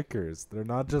with the kickers. They're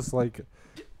not just like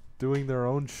doing their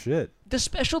own shit. The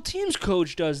special teams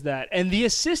coach does that, and the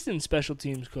assistant special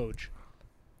teams coach.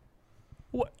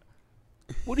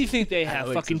 What do you think they have?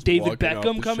 Alex Fucking is David walking off the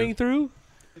Beckham coming show. through?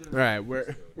 All right,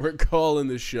 we're calling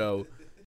the show.